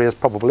malaria is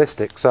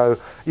probabilistic, so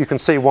you can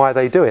see why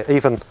they do it,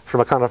 even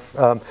from a kind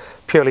of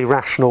purely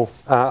rational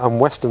and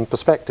Western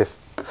perspective.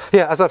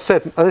 Yeah, as I've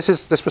said,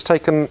 this was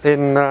taken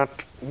in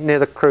near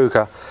the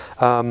Kruger,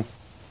 and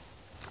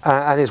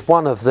is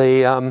one of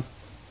the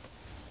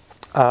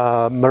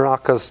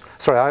Maracas.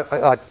 Sorry,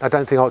 I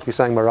don't think I ought to be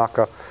saying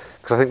Maraca,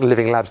 because I think the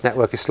Living Labs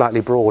network is slightly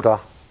broader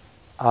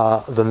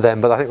than them,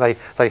 but I think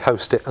they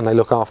host it and they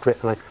look after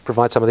it and they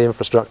provide some of the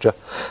infrastructure.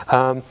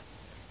 I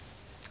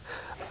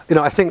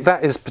think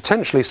that is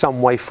potentially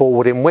some way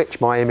forward in which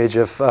my image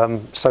of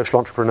social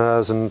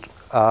entrepreneurs and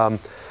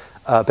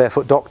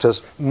barefoot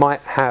doctors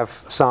might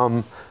have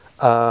some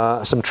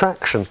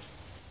traction.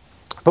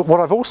 But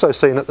what I've also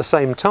seen at the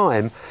same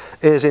time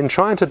is in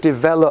trying to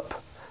develop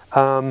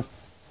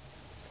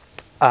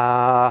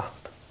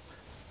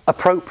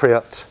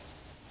appropriate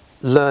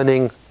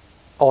learning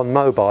on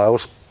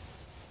mobiles,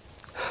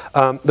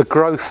 the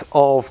growth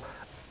of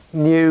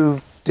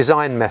new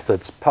design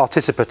methods,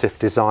 participative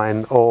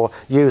design or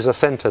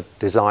user-centered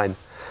design,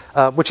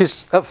 which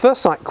is at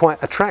first sight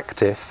quite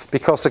attractive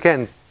because,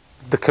 again,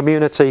 the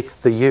community,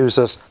 the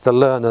users, the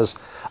learners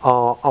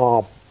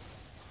are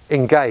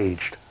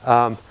engaged.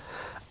 But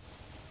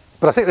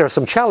I think there are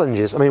some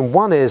challenges. I mean,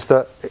 one is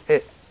that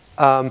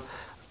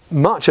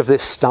much of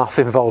this stuff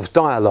involves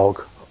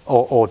dialogue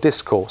or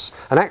discourse.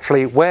 And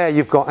actually, where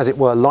you've got, as it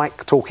were,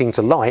 like talking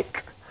to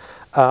like,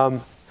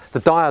 the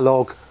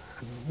dialogue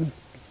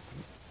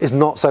is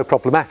not so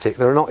problematic.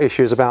 There are not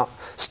issues about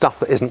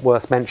stuff that isn't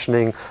worth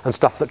mentioning and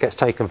stuff that gets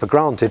taken for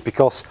granted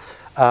because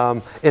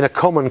in a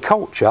common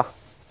culture,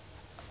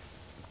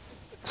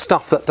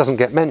 stuff that doesn't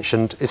get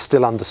mentioned is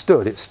still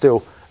understood. It's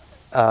still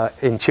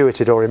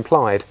intuited or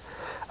implied.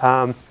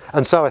 And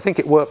so I think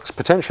it works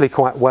potentially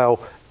quite well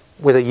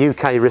with a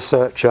UK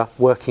researcher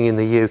working in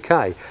the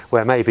UK,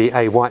 where maybe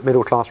a white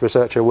middle class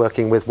researcher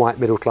working with white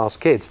middle class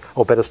kids,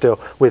 or better still,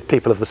 with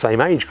people of the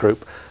same age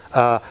group.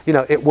 You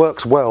know, it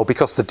works well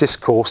because the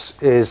discourse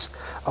is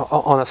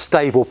on a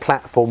stable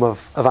platform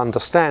of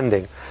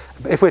understanding.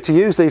 If we're to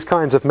use these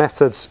kinds of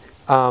methods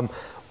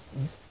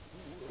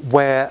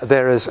where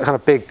there is kind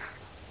of big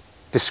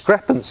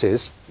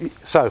discrepancies,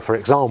 so for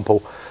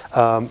example,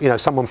 you know,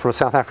 someone from a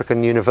South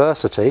African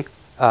university,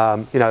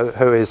 you know,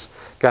 who is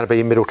going to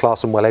be middle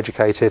class and well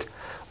educated,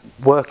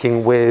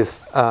 working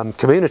with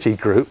community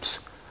groups,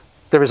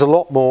 there is a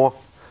lot more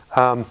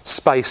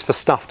space for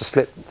stuff to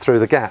slip through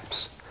the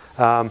gaps.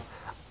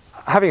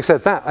 Having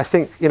said that, I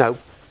think, you know,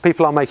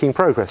 people are making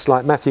progress,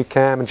 like Matthew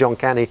Cam and John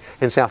Canny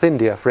in South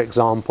India, for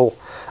example,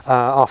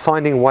 are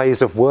finding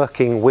ways of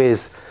working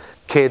with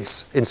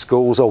kids in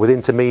schools or with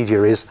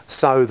intermediaries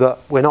so that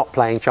we're not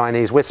playing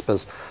Chinese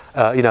whispers.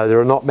 You know, there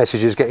are not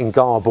messages getting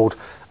garbled,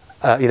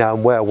 you know,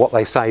 and where what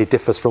they say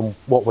differs from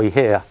what we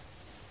hear.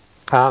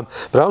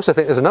 But I also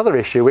think there's another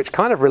issue which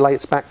kind of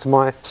relates back to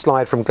my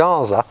slide from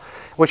Gaza,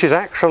 which is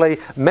actually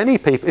many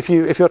people, if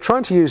you're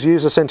trying to use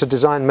user-centered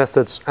design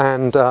methods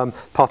and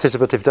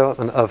participative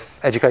development of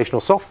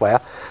educational software,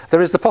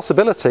 there is the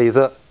possibility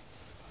that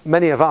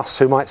many of us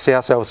who might see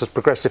ourselves as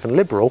progressive and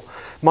liberal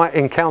might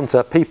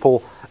encounter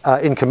people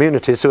in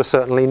communities who are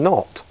certainly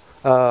not.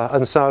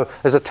 And so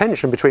there's a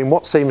tension between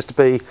what seems to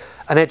be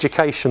an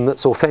education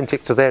that's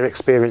authentic to their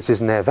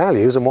experiences and their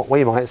values and what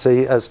we might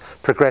see as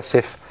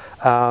progressive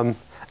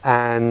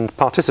and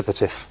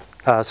participative.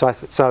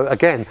 So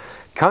again,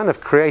 kind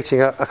of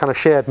creating a kind of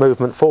shared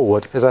movement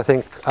forward is, I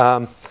think,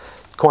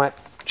 quite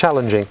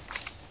challenging.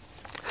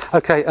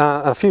 Okay,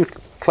 a few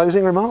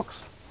closing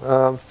remarks?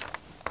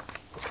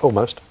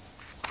 Almost.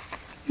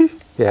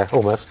 Yeah,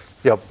 almost.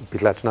 Yeah, I'll be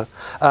glad to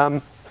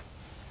know.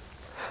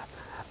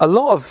 A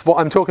lot of what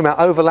I'm talking about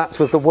overlaps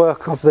with the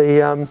work of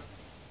the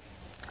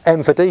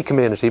M4D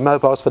community,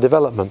 Mobiles for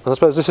Development. And I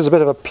suppose this is a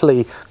bit of a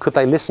plea, could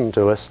they listen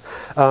to us?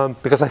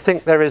 Because I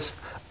think there is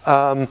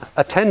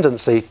a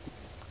tendency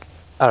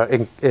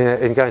in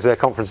going to their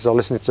conferences or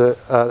listening to,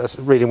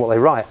 reading what they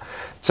write,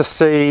 to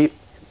see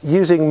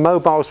using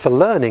mobiles for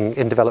learning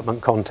in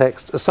development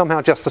context as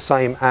somehow just the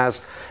same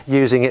as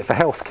using it for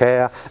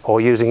healthcare or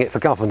using it for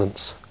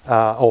governance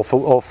or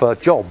for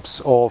jobs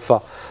or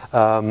for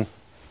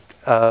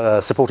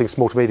supporting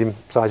small to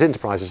medium-sized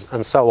enterprises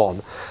and so on.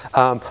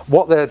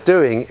 What they're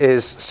doing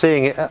is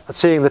seeing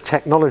the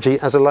technology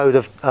as a load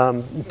of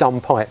dumb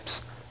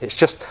pipes. It's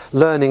just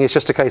learning is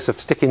just a case of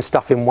sticking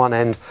stuff in one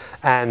end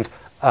and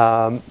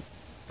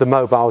the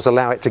mobiles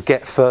allow it to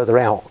get further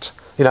out.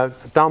 You know,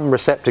 dumb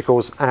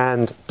receptacles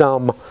and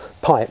dumb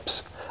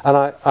pipes.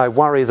 And I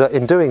worry that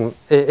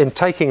in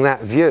taking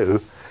that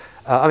view,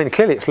 I mean,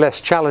 clearly it's less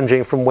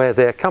challenging from where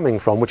they're coming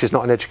from, which is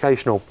not an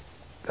educational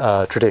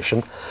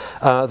tradition,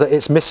 that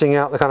it's missing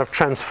out the kind of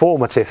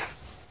transformative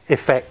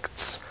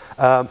effects.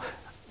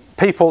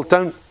 People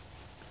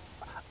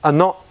are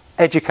not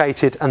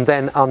educated and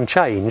then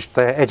unchanged,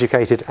 they're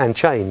educated and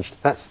changed.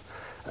 That's,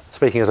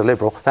 speaking as a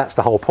liberal, that's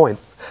the whole point.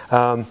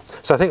 So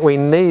I think we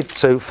need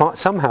to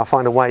somehow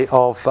find a way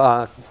of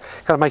kind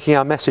of making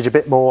our message a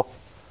bit more,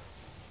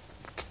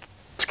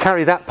 to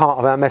carry that part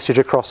of our message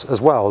across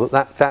as well,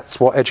 that's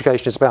what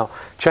education is about,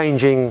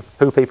 changing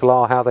who people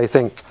are, how they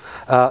think,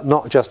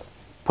 not just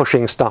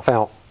pushing stuff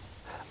out.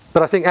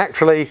 But I think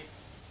actually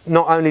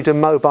not only do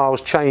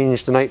mobiles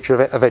change the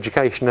nature of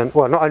education, and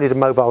well, not only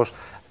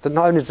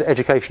does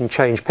education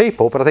change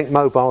people, but I think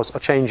mobiles are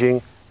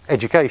changing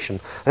education.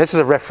 And this is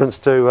a reference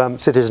to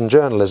citizen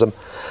journalism,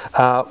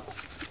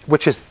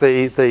 which is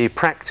the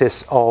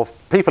practice of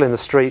people in the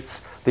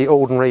streets, the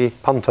ordinary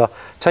punter,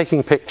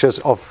 taking pictures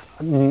of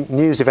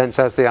news events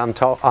as they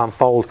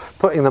unfold,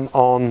 putting them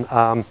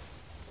on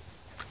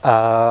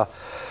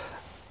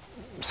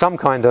some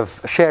kind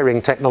of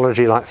sharing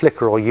technology like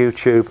Flickr or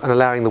YouTube and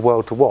allowing the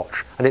world to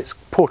watch. And it's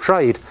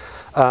portrayed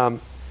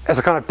as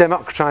a kind of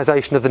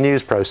democratization of the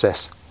news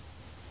process.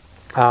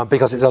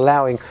 Because it's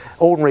allowing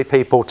ordinary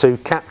people to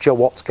capture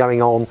what's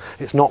going on.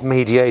 It's not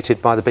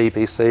mediated by the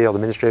BBC or the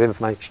Ministry of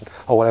Information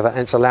or whatever, and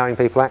it's allowing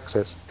people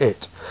access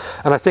it.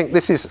 And I think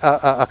this is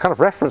a kind of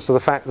reference to the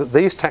fact that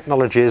these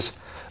technologies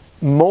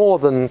more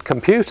than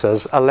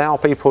computers, allow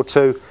people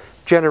to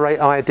generate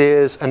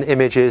ideas and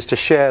images, to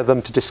share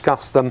them, to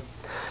discuss them.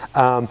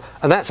 And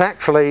that's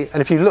actually,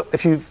 and if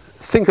you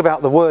think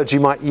about the words you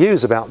might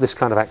use about this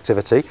kind of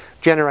activity,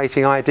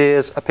 generating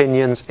ideas,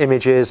 opinions,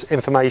 images,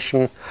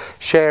 information,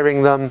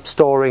 sharing them,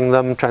 storing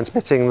them,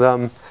 transmitting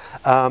them,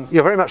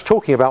 you're very much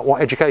talking about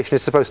what education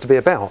is supposed to be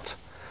about.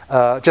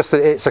 Just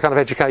that it's a kind of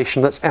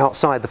education that's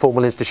outside the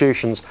formal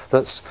institutions,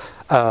 that's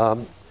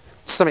to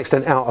some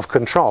extent out of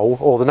control,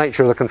 or the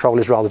nature of the control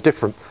is rather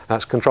different.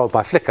 It's controlled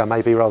by Flickr,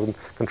 maybe, rather than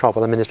controlled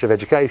by the Ministry of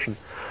Education.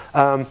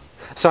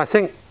 So I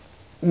think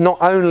not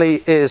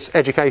only is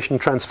education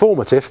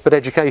transformative, but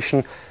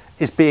education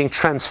is being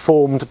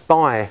transformed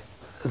by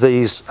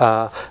these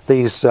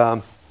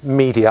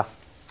media.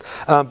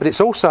 But it's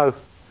also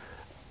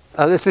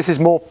this is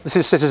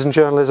citizen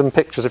journalism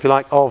pictures, if you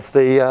like, of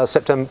the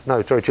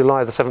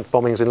July the 7th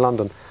bombings in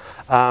London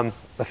a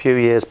few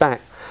years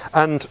back,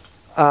 and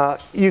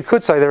you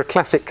could say they're a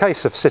classic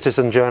case of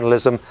citizen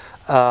journalism.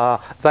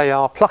 They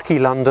are plucky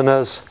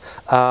Londoners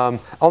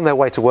on their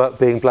way to work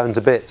being blown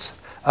to bits.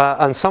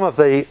 And some of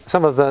the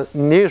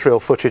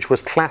newsreel footage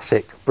was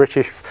classic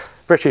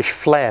British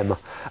phlegm.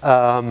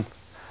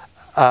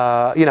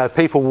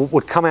 People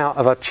would come out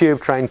of a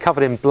tube train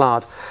covered in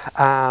blood,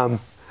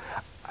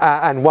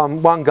 and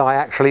one guy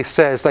actually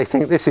says they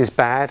think this is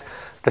bad.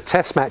 The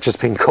test match has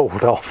been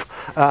called off.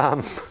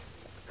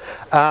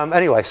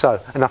 Anyway,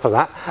 so enough of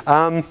that.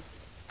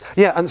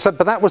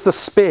 But that was the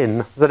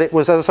spin, that it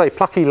was, as I say,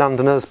 plucky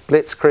Londoners,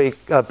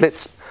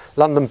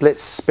 London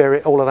Blitz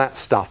spirit, all of that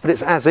stuff. But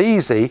it's as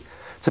easy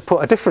to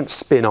put a different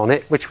spin on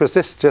it, which was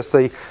just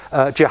the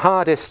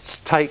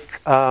jihadists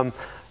take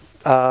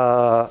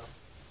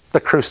the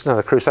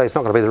crusade's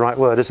not going to be the right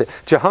word, is it?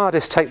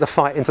 Jihadists take the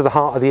fight into the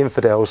heart of the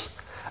infidels.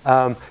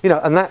 And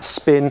that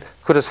spin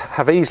could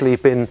have easily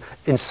been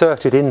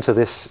inserted into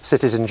this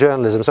citizen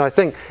journalism. So I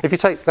think if you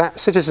take that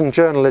citizen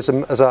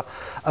journalism as a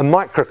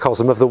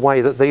microcosm of the way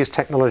that these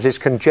technologies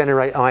can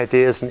generate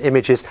ideas and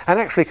images, and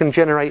actually can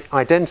generate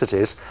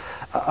identities,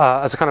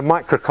 as a kind of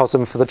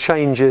microcosm for the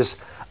changes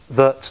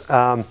that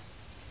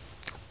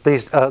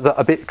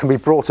can be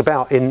brought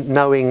about in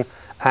knowing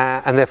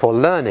and therefore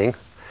learning,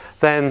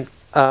 then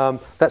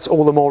that's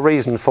all the more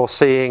reason for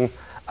seeing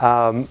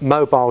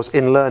mobiles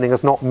in learning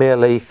as not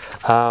merely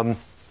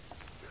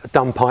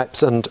dumb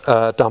pipes and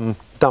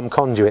dumb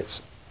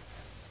conduits.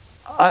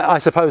 I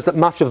suppose that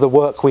much of the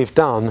work we've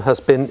done has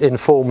been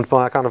informed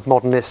by a kind of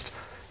modernist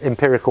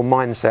empirical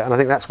mindset, and I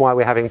think that's why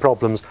we're having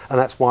problems, and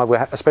that's why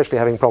we're especially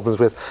having problems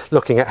with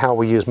looking at how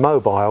we use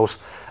mobiles.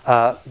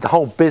 The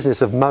whole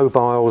business of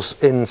mobiles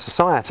in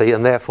society,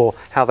 and therefore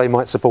how they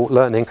might support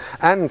learning,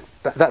 and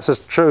that's as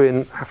true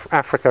in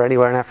Africa,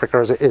 anywhere in Africa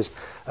as it is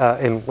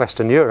in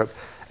Western Europe,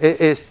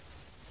 is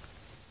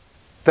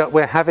that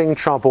we're having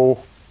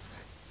trouble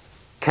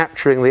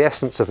capturing the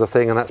essence of the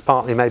thing, and that's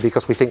partly maybe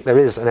because we think there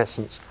is an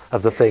essence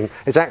of the thing.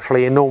 It's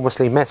actually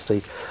enormously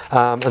messy,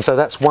 and so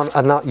that's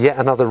yet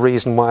another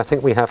reason why I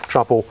think we have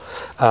trouble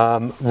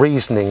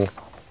reasoning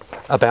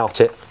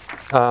about it.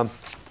 And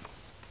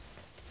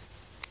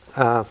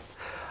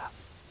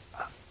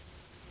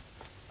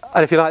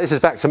if you like, this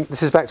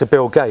is back to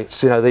Bill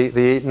Gates. You know,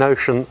 the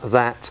notion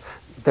that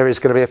there is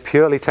going to be a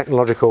purely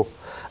technological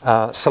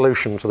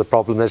solution to the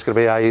problem. There's going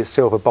to be a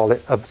silver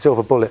bullet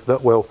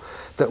that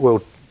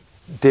will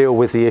deal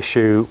with the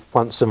issue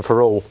once and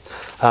for all.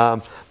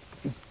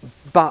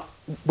 But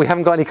we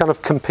haven't got any kind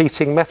of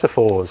competing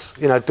metaphors.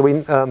 You know,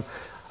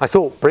 I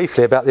thought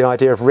briefly about the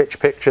idea of rich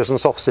pictures and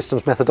soft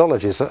systems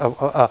methodologies.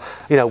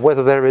 You know,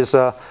 whether there is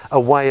a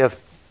way of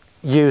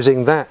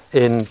using that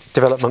in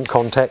development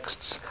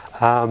contexts,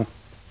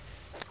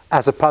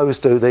 as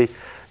opposed to the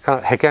kind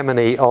of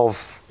hegemony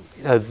of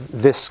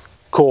this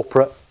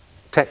corporate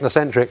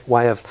technocentric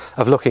way of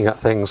looking at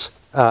things.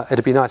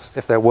 It'd be nice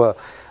if there were.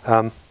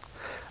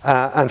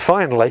 And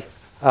finally,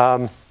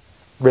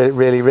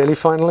 really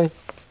finally?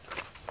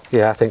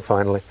 Yeah, I think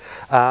finally.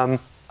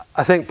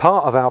 I think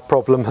part of our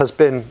problem has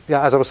been,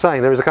 as I was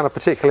saying, there is a kind of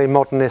particularly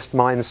modernist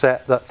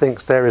mindset that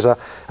thinks there is a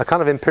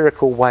kind of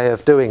empirical way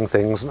of doing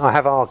things. And I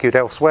have argued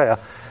elsewhere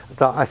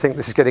that I think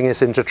this is getting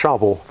us into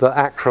trouble, that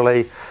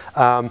actually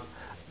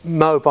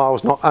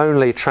mobiles not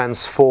only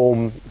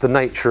transform the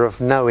nature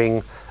of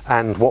knowing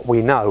and what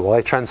we know, or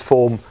they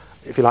transform,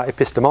 if you like,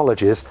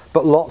 epistemologies,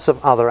 but lots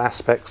of other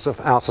aspects of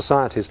our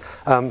societies,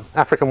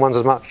 African ones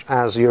as much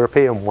as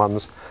European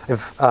ones.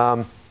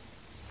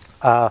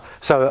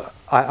 So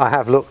I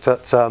have looked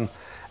at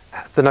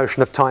the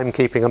notion of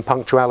timekeeping and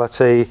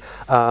punctuality,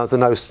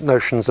 the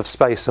notions of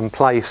space and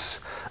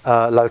place,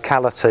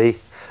 locality,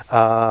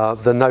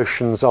 the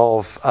notions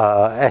of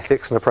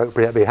ethics and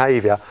appropriate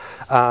behaviour,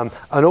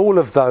 and all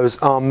of those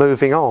are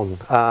moving on.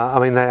 I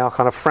mean, they are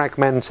kind of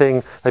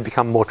fragmenting, they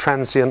become more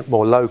transient,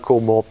 more local,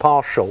 more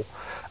partial.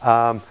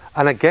 And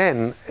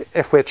again,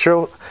 if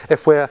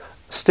we're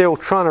still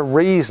trying to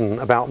reason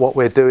about what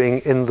we're doing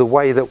in the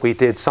way that we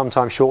did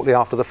sometime shortly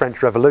after the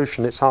French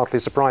Revolution, it's hardly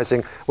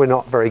surprising we're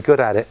not very good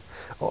at it,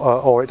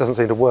 or it doesn't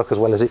seem to work as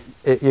well as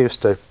it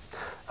used to.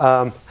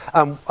 And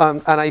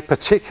a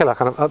particular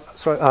kind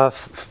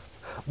of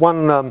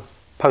one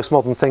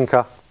postmodern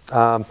thinker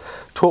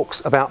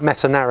talks about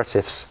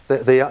meta-narratives,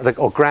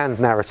 or grand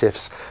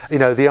narratives. You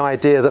know, the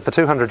idea that for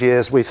 200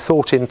 years we've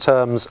thought in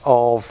terms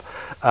of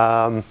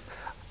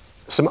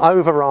some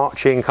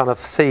overarching kind of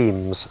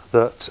themes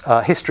that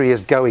history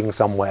is going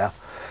somewhere,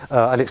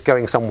 and it's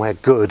going somewhere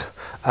good,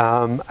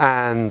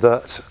 and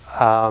that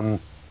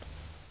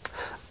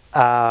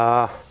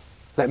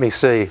let me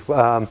see,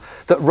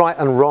 that right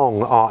and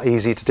wrong are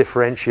easy to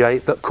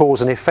differentiate, that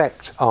cause and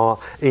effect are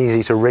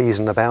easy to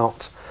reason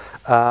about,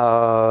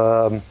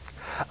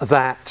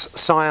 that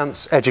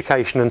science,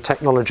 education and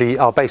technology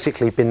are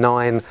basically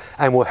benign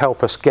and will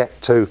help us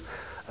get to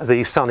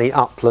the sunny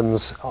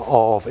uplands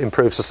of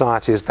improved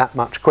societies that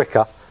much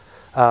quicker.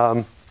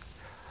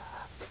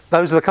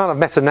 Those are the kind of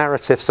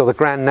meta-narratives or the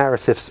grand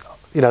narratives,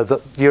 you know,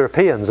 that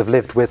Europeans have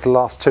lived with the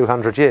last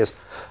 200 years.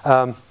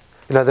 You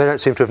know, they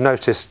don't seem to have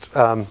noticed,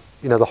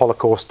 you know, the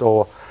Holocaust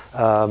or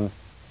the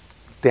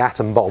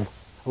atom bomb,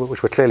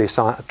 which were clearly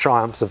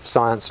triumphs of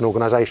science and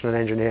organisation and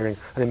engineering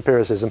and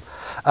empiricism.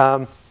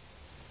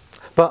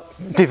 But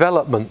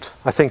development,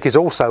 I think, is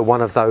also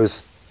one of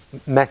those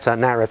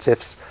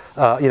meta-narratives,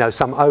 you know,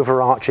 some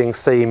overarching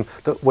theme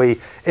that we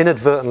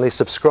inadvertently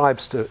subscribe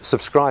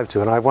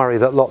to, and I worry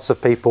that lots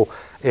of people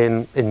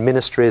in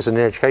ministries and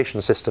in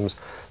education systems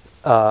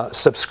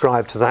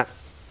subscribe to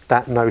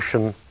that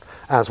notion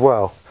as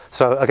well.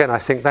 So again, I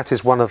think that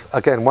is one of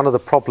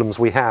the problems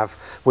we have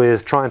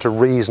with trying to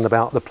reason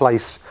about the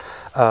place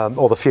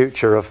or the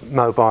future of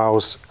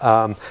mobiles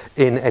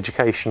in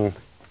education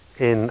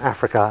in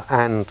Africa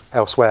and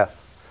elsewhere.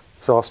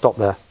 So I'll stop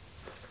there.